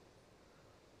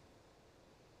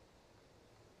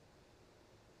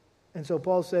 And so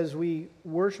Paul says we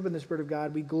worship in the Spirit of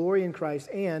God, we glory in Christ,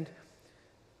 and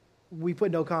we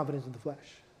put no confidence in the flesh.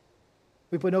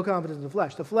 We put no confidence in the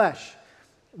flesh. The flesh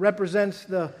represents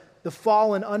the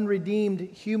fallen, unredeemed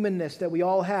humanness that we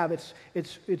all have.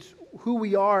 It's who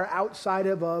we are outside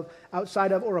of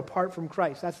or apart from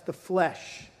Christ. That's the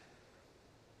flesh.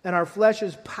 And our flesh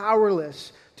is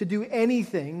powerless to do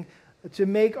anything to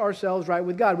make ourselves right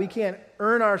with God. We can't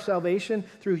earn our salvation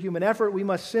through human effort. We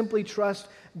must simply trust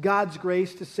God's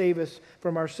grace to save us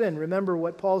from our sin. Remember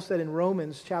what Paul said in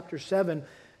Romans chapter 7,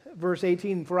 verse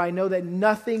 18, "For I know that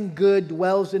nothing good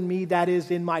dwells in me, that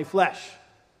is in my flesh."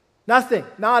 Nothing,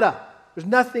 nada. There's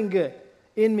nothing good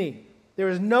in me. There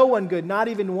is no one good, not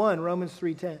even one, Romans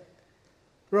 3:10.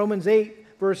 Romans 8,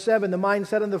 verse 7, "The mind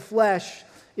set on the flesh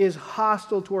is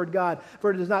hostile toward God,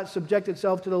 for it does not subject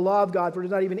itself to the law of God, for it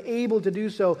is not even able to do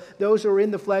so. Those who are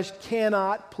in the flesh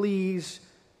cannot please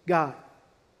God."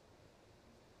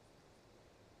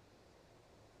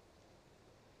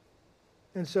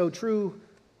 And so true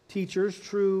teachers,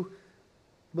 true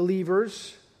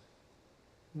believers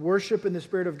worship in the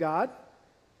Spirit of God.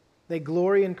 They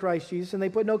glory in Christ Jesus, and they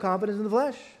put no confidence in the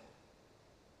flesh.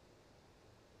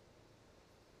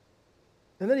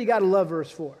 And then you got to love verse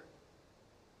 4.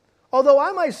 "Although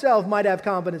I myself might have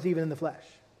confidence even in the flesh."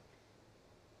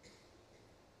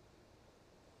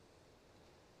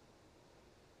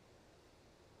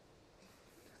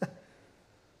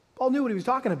 Paul knew what he was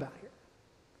talking about here.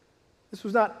 This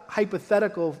was not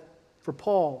hypothetical for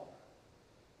Paul.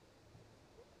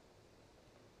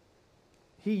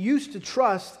 He used to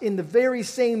trust in the very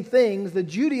same things the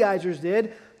Judaizers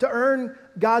did to earn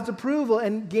God's approval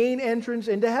and gain entrance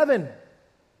into heaven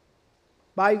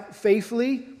by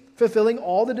faithfully fulfilling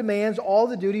all the demands, all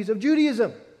the duties of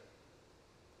Judaism.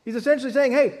 He's essentially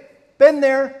saying, hey, been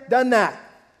there, done that.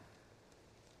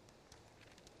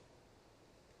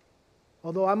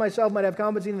 Although I myself might have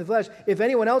confidence in the flesh, if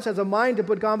anyone else has a mind to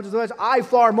put confidence in the flesh, I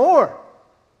far more.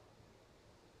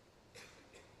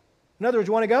 In other words,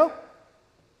 you want to go?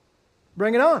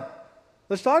 Bring it on.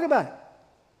 Let's talk about it.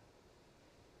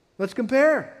 Let's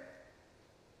compare.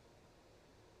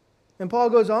 And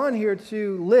Paul goes on here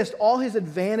to list all his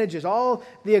advantages, all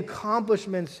the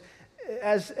accomplishments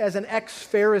as an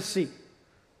ex-Pharisee.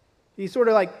 He sort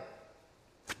of like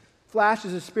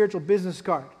flashes his spiritual business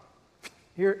card.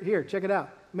 Here, check it out.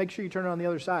 Make sure you turn it on the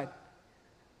other side.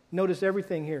 Notice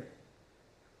everything here.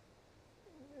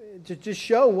 To just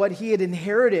show what he had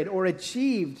inherited or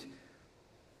achieved.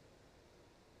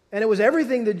 And it was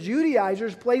everything the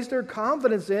Judaizers placed their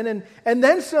confidence in and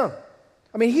then some.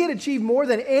 I mean, he had achieved more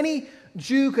than any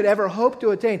Jew could ever hope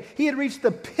to attain. He had reached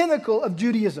the pinnacle of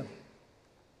Judaism.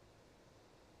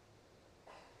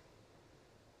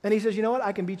 And he says, you know what?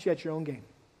 I can beat you at your own game.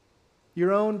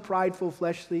 Your own prideful,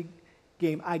 fleshly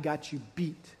game. I got you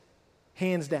beat.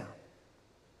 Hands down.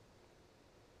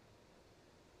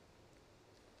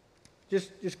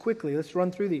 Just quickly, let's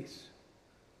run through these.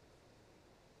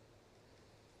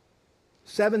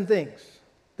 7 things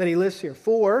that he lists here.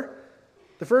 4.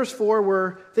 The first 4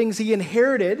 were things he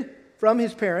inherited from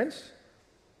his parents.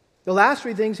 The last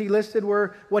 3 things he listed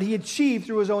were what he achieved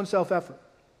through his own self-effort.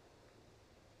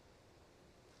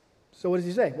 So what does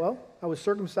he say? Well, I was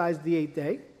circumcised the 8th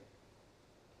day,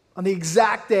 on the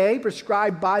exact day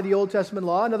prescribed by the Old Testament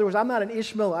law. In other words, I'm not an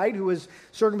Ishmaelite who was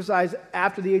circumcised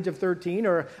after the age of 13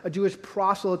 or a Jewish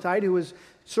proselyte who was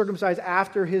circumcised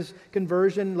after his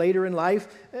conversion later in life.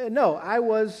 No, I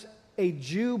was a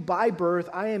Jew by birth.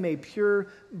 I am a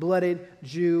pure-blooded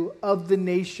Jew of the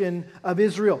nation of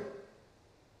Israel.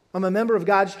 I'm a member of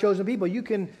God's chosen people. You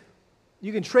can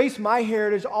trace my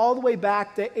heritage all the way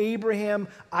back to Abraham,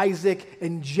 Isaac,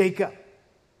 and Jacob.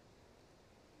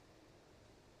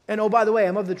 And oh, by the way,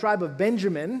 I'm of the tribe of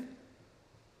Benjamin,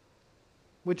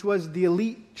 which was the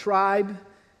elite tribe,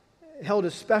 held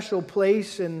a special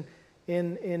place in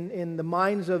the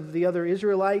minds of the other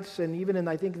Israelites, and even in,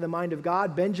 I think, in the mind of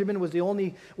God. Benjamin was the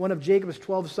only one of Jacob's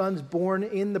 12 sons born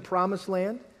in the Promised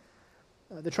Land.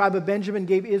 The tribe of Benjamin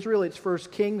gave Israel its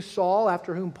first king, Saul,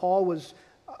 after whom Paul was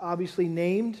obviously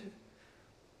named.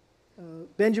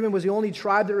 Benjamin was the only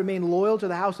tribe that remained loyal to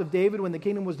the house of David when the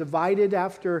kingdom was divided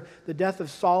after the death of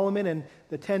Solomon, and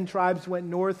the 10 tribes went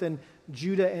north, and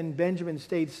Judah and Benjamin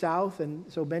stayed south, and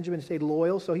so Benjamin stayed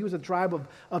loyal. So he was a tribe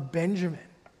of Benjamin.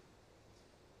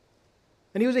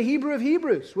 And he was a Hebrew of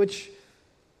Hebrews, which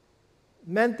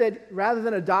meant that rather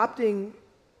than adopting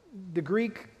the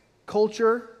Greek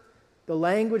culture, the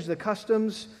language, the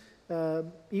customs,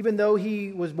 even though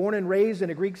he was born and raised in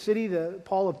a Greek city,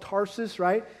 Paul of Tarsus,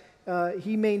 right?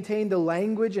 He maintained the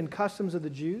language and customs of the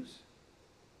Jews.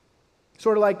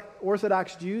 Sort of like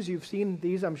Orthodox Jews. You've seen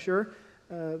these, I'm sure.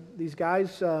 These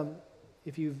guys,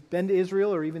 if you've been to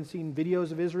Israel or even seen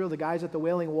videos of Israel, the guys at the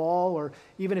Wailing Wall, or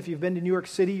even if you've been to New York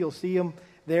City, you'll see them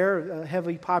there, a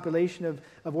heavy population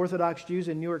of Orthodox Jews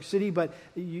in New York City. But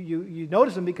you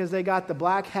notice them because they got the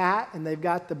black hat, and they've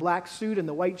got the black suit and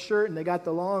the white shirt, and they got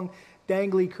the long,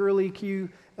 dangly, curly Q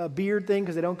beard thing,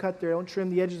 because they don't trim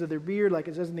the edges of their beard like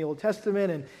it says in the Old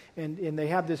Testament, and they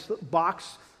have this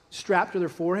box strapped to their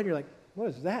forehead. You're like, what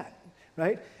is that?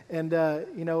 Right? And,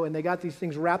 and they got these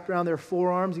things wrapped around their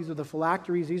forearms. These are the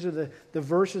phylacteries. These are the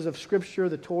verses of Scripture,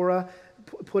 the Torah,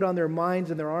 put on their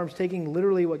minds and their arms, taking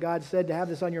literally what God said, to have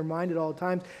this on your mind at all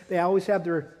times. They always have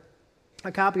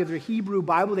a copy of their Hebrew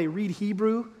Bible. They read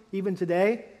Hebrew even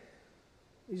today.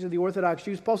 These are the Orthodox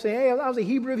Jews. Paul's saying, hey, I was a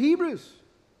Hebrew of Hebrews.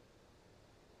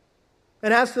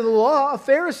 And as to the law, a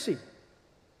Pharisee.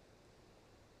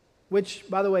 Which,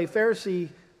 by the way, Pharisee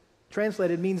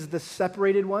translated means the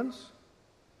separated ones.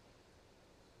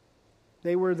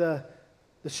 They were the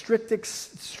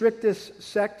strictest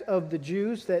sect of the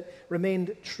Jews that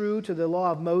remained true to the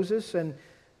law of Moses, and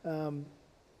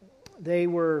they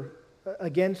were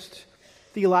against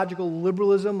theological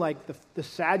liberalism like the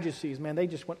Sadducees. Man, they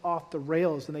just went off the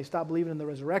rails, and they stopped believing in the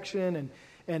resurrection,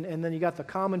 and then you got the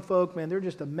common folk. Man, they're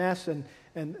just a mess, and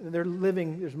they're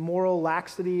living, there's moral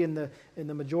laxity in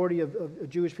the majority of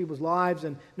Jewish people's lives.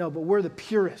 And no, but we're the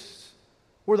purists.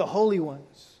 We're the holy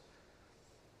ones.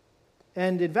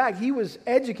 And in fact,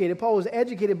 Paul was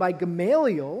educated by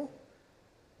Gamaliel,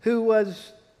 who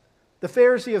was the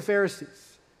Pharisee of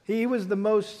Pharisees. He was the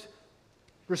most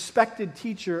respected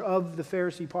teacher of the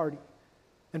Pharisee party.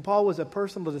 And Paul was a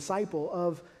personal disciple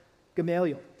of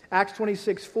Gamaliel. Acts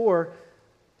 26:4,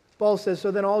 Paul says,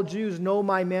 so then all Jews know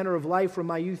my manner of life from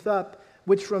my youth up,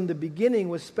 which from the beginning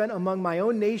was spent among my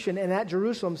own nation and at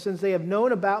Jerusalem, since they have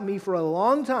known about me for a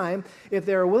long time, if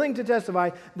they are willing to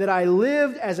testify, that I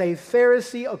lived as a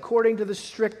Pharisee according to the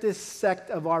strictest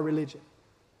sect of our religion.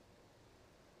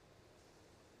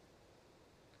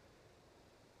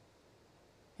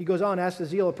 He goes on, as to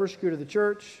zeal, a persecutor of the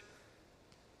church.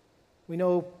 We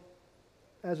know,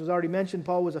 as was already mentioned,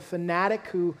 Paul was a fanatic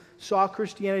who saw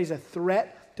Christianity as a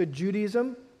threat to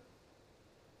Judaism.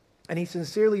 And he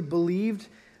sincerely believed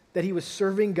that he was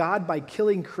serving God by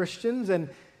killing Christians and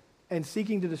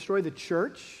seeking to destroy the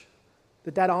church,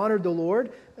 that honored the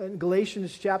Lord. In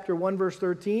Galatians chapter 1, verse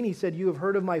 13, he said, you have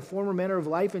heard of my former manner of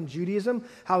life in Judaism,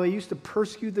 how I used to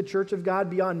persecute the church of God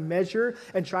beyond measure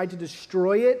and tried to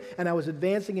destroy it, and I was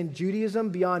advancing in Judaism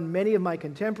beyond many of my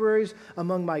contemporaries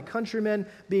among my countrymen,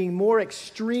 being more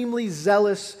extremely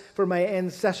zealous for my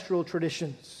ancestral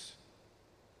traditions.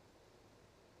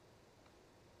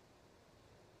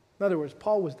 In other words,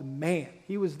 Paul was the man.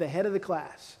 He was the head of the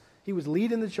class. He was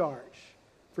leading the charge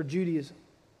for Judaism.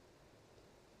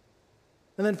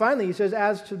 And then finally he says,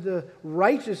 as to the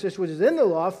righteousness which is in the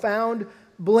law, found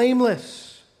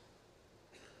blameless.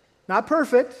 Not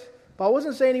perfect. Paul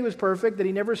wasn't saying he was perfect, that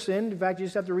he never sinned. In fact, you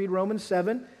just have to read Romans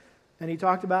 7. And he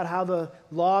talked about how the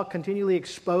law continually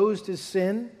exposed his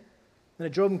sin, and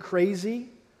it drove him crazy.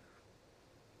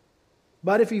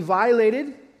 But if he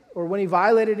violated, or when he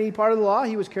violated any part of the law,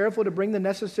 he was careful to bring the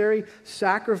necessary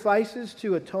sacrifices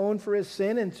to atone for his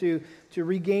sin and to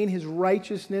regain his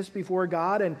righteousness before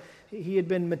God. And he had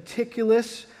been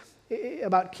meticulous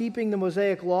about keeping the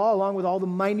Mosaic law, along with all the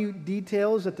minute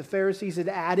details that the Pharisees had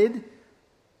added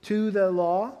to the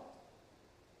law.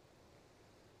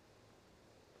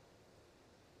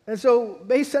 And so,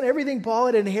 based on everything Paul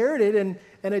had inherited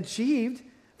and achieved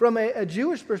from a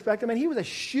Jewish perspective, he was a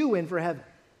shoo-in for heaven.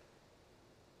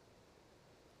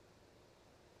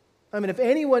 If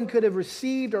anyone could have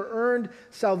received or earned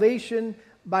salvation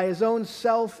by his own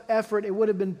self-effort, it would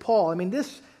have been Paul.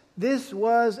 This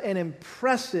was an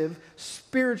impressive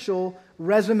spiritual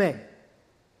resume.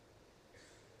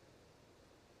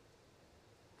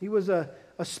 He was a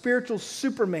spiritual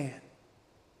Superman.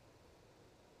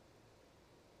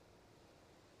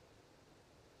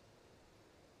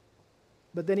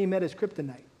 But then he met his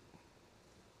kryptonite,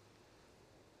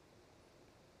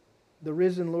 the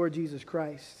risen Lord Jesus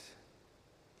Christ.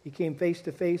 He came face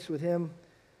to face with him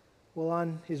while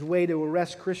on his way to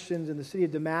arrest Christians in the city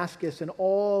of Damascus, and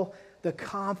all the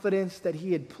confidence that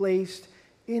he had placed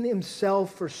in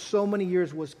himself for so many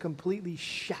years was completely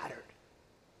shattered.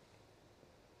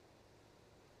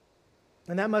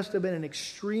 And that must have been an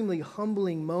extremely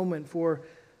humbling moment for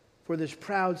this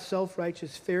proud,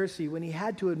 self-righteous Pharisee, when he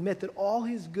had to admit that all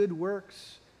his good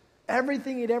works,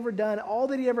 everything he'd ever done, all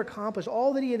that he ever accomplished,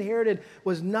 all that he inherited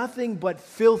was nothing but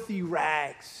filthy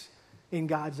rags in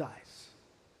God's eyes.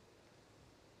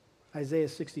 Isaiah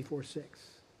 64:6.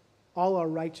 all our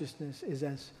righteousness is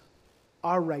as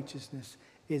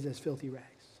filthy rags.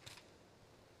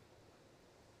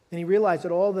 And he realized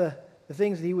that all the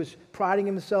things that he was priding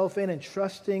himself in and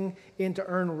trusting in to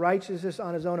earn righteousness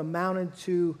on his own amounted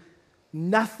to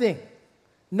nothing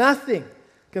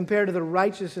compared to the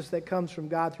righteousness that comes from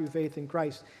God through faith in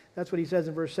Christ. That's what he says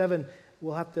in verse 7.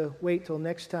 We'll have to wait till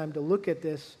next time to look at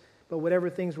this. But whatever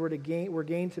things were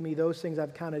gained to me, those things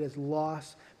I've counted as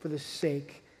loss for the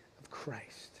sake of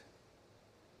Christ.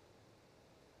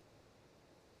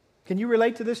 Can you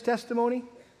relate to this testimony?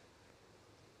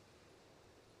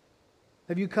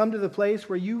 Have you come to the place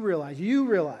where you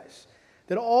realize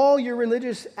that all your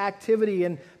religious activity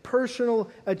and personal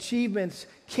achievements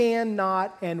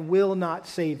cannot and will not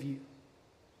save you?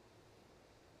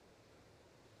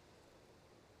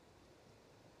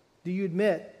 Do you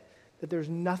admit that there's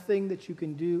nothing that you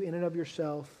can do in and of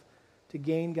yourself to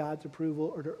gain God's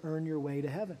approval or to earn your way to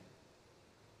heaven?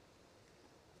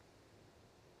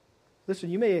 Listen,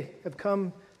 you may have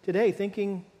come today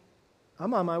thinking,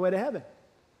 I'm on my way to heaven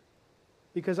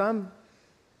because I'm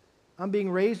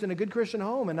being raised in a good Christian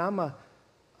home, and I'm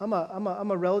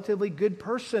a relatively good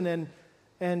person,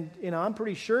 and you know, I'm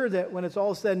pretty sure that when it's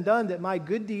all said and done, that my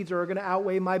good deeds are going to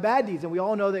outweigh my bad deeds, and we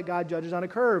all know that God judges on a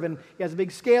curve, and He has a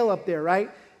big scale up there, right?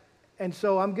 And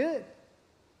so I'm good.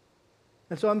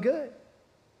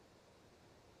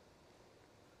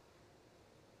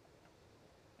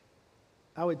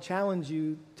 I would challenge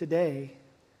you today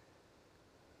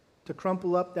to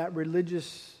crumple up that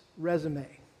religious resume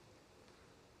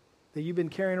that you've been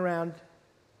carrying around,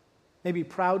 maybe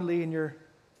proudly in your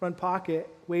front pocket,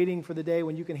 waiting for the day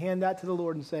when you can hand that to the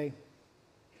Lord and say,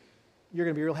 you're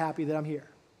going to be real happy that I'm here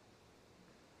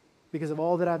because of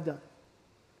all that I've done.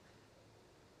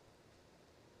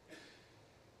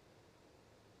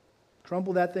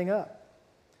 Crumple that thing up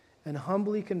and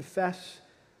humbly confess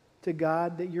to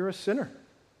God that you're a sinner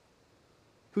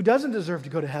who doesn't deserve to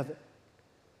go to heaven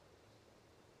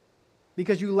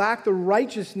because you lack the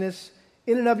righteousness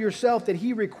in and of yourself that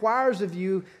He requires of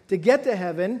you to get to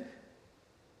heaven.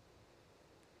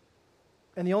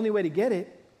 And the only way to get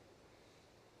it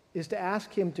is to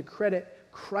ask Him to credit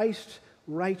Christ's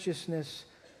righteousness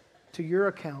to your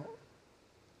account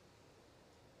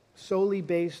solely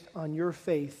based on your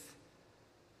faith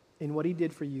in what He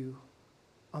did for you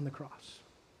on the cross.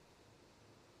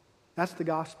 That's the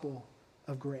gospel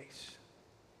of grace.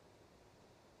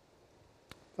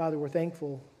 Father, we're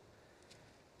thankful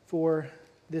for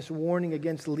this warning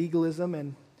against legalism,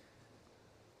 and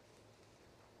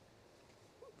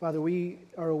Father, we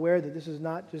are aware that this is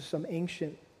not just some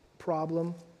ancient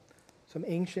problem, some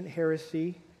ancient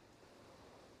heresy.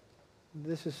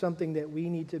 This is something that we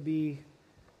need to be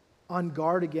on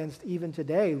guard against even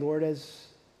today, Lord, as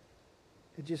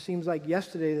it just seems like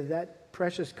yesterday that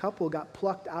precious couple got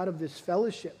plucked out of this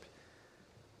fellowship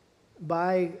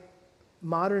by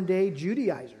modern day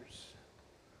Judaizers.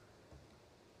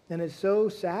 And it's so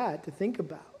sad to think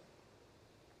about.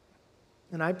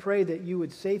 And I pray that you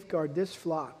would safeguard this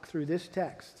flock through this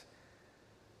text.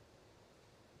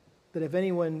 That if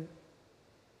anyone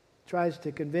tries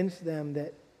to convince them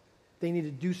that they need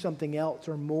to do something else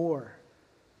or more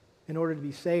in order to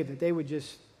be saved, that they would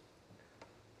just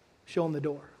show them the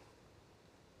door.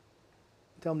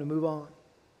 Tell them to move on.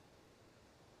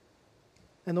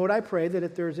 And Lord, I pray that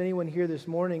if there's anyone here this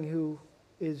morning who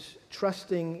is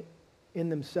trusting in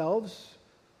themselves,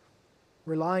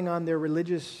 relying on their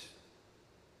religious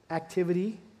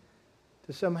activity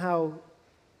to somehow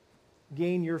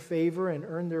gain your favor and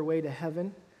earn their way to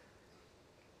heaven,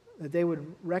 that they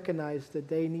would recognize that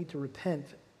they need to repent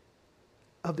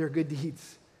of their good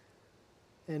deeds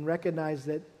and recognize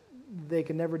that they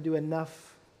can never do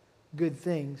enough good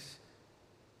things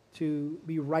to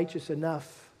be righteous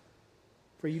enough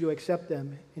for you to accept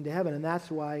them into heaven. And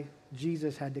that's why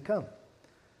Jesus had to come.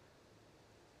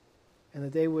 And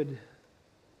that they would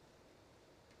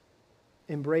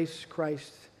embrace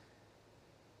Christ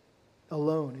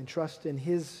alone and trust in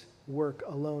His work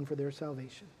alone for their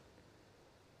salvation.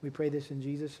 We pray this in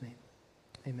Jesus' name.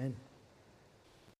 Amen.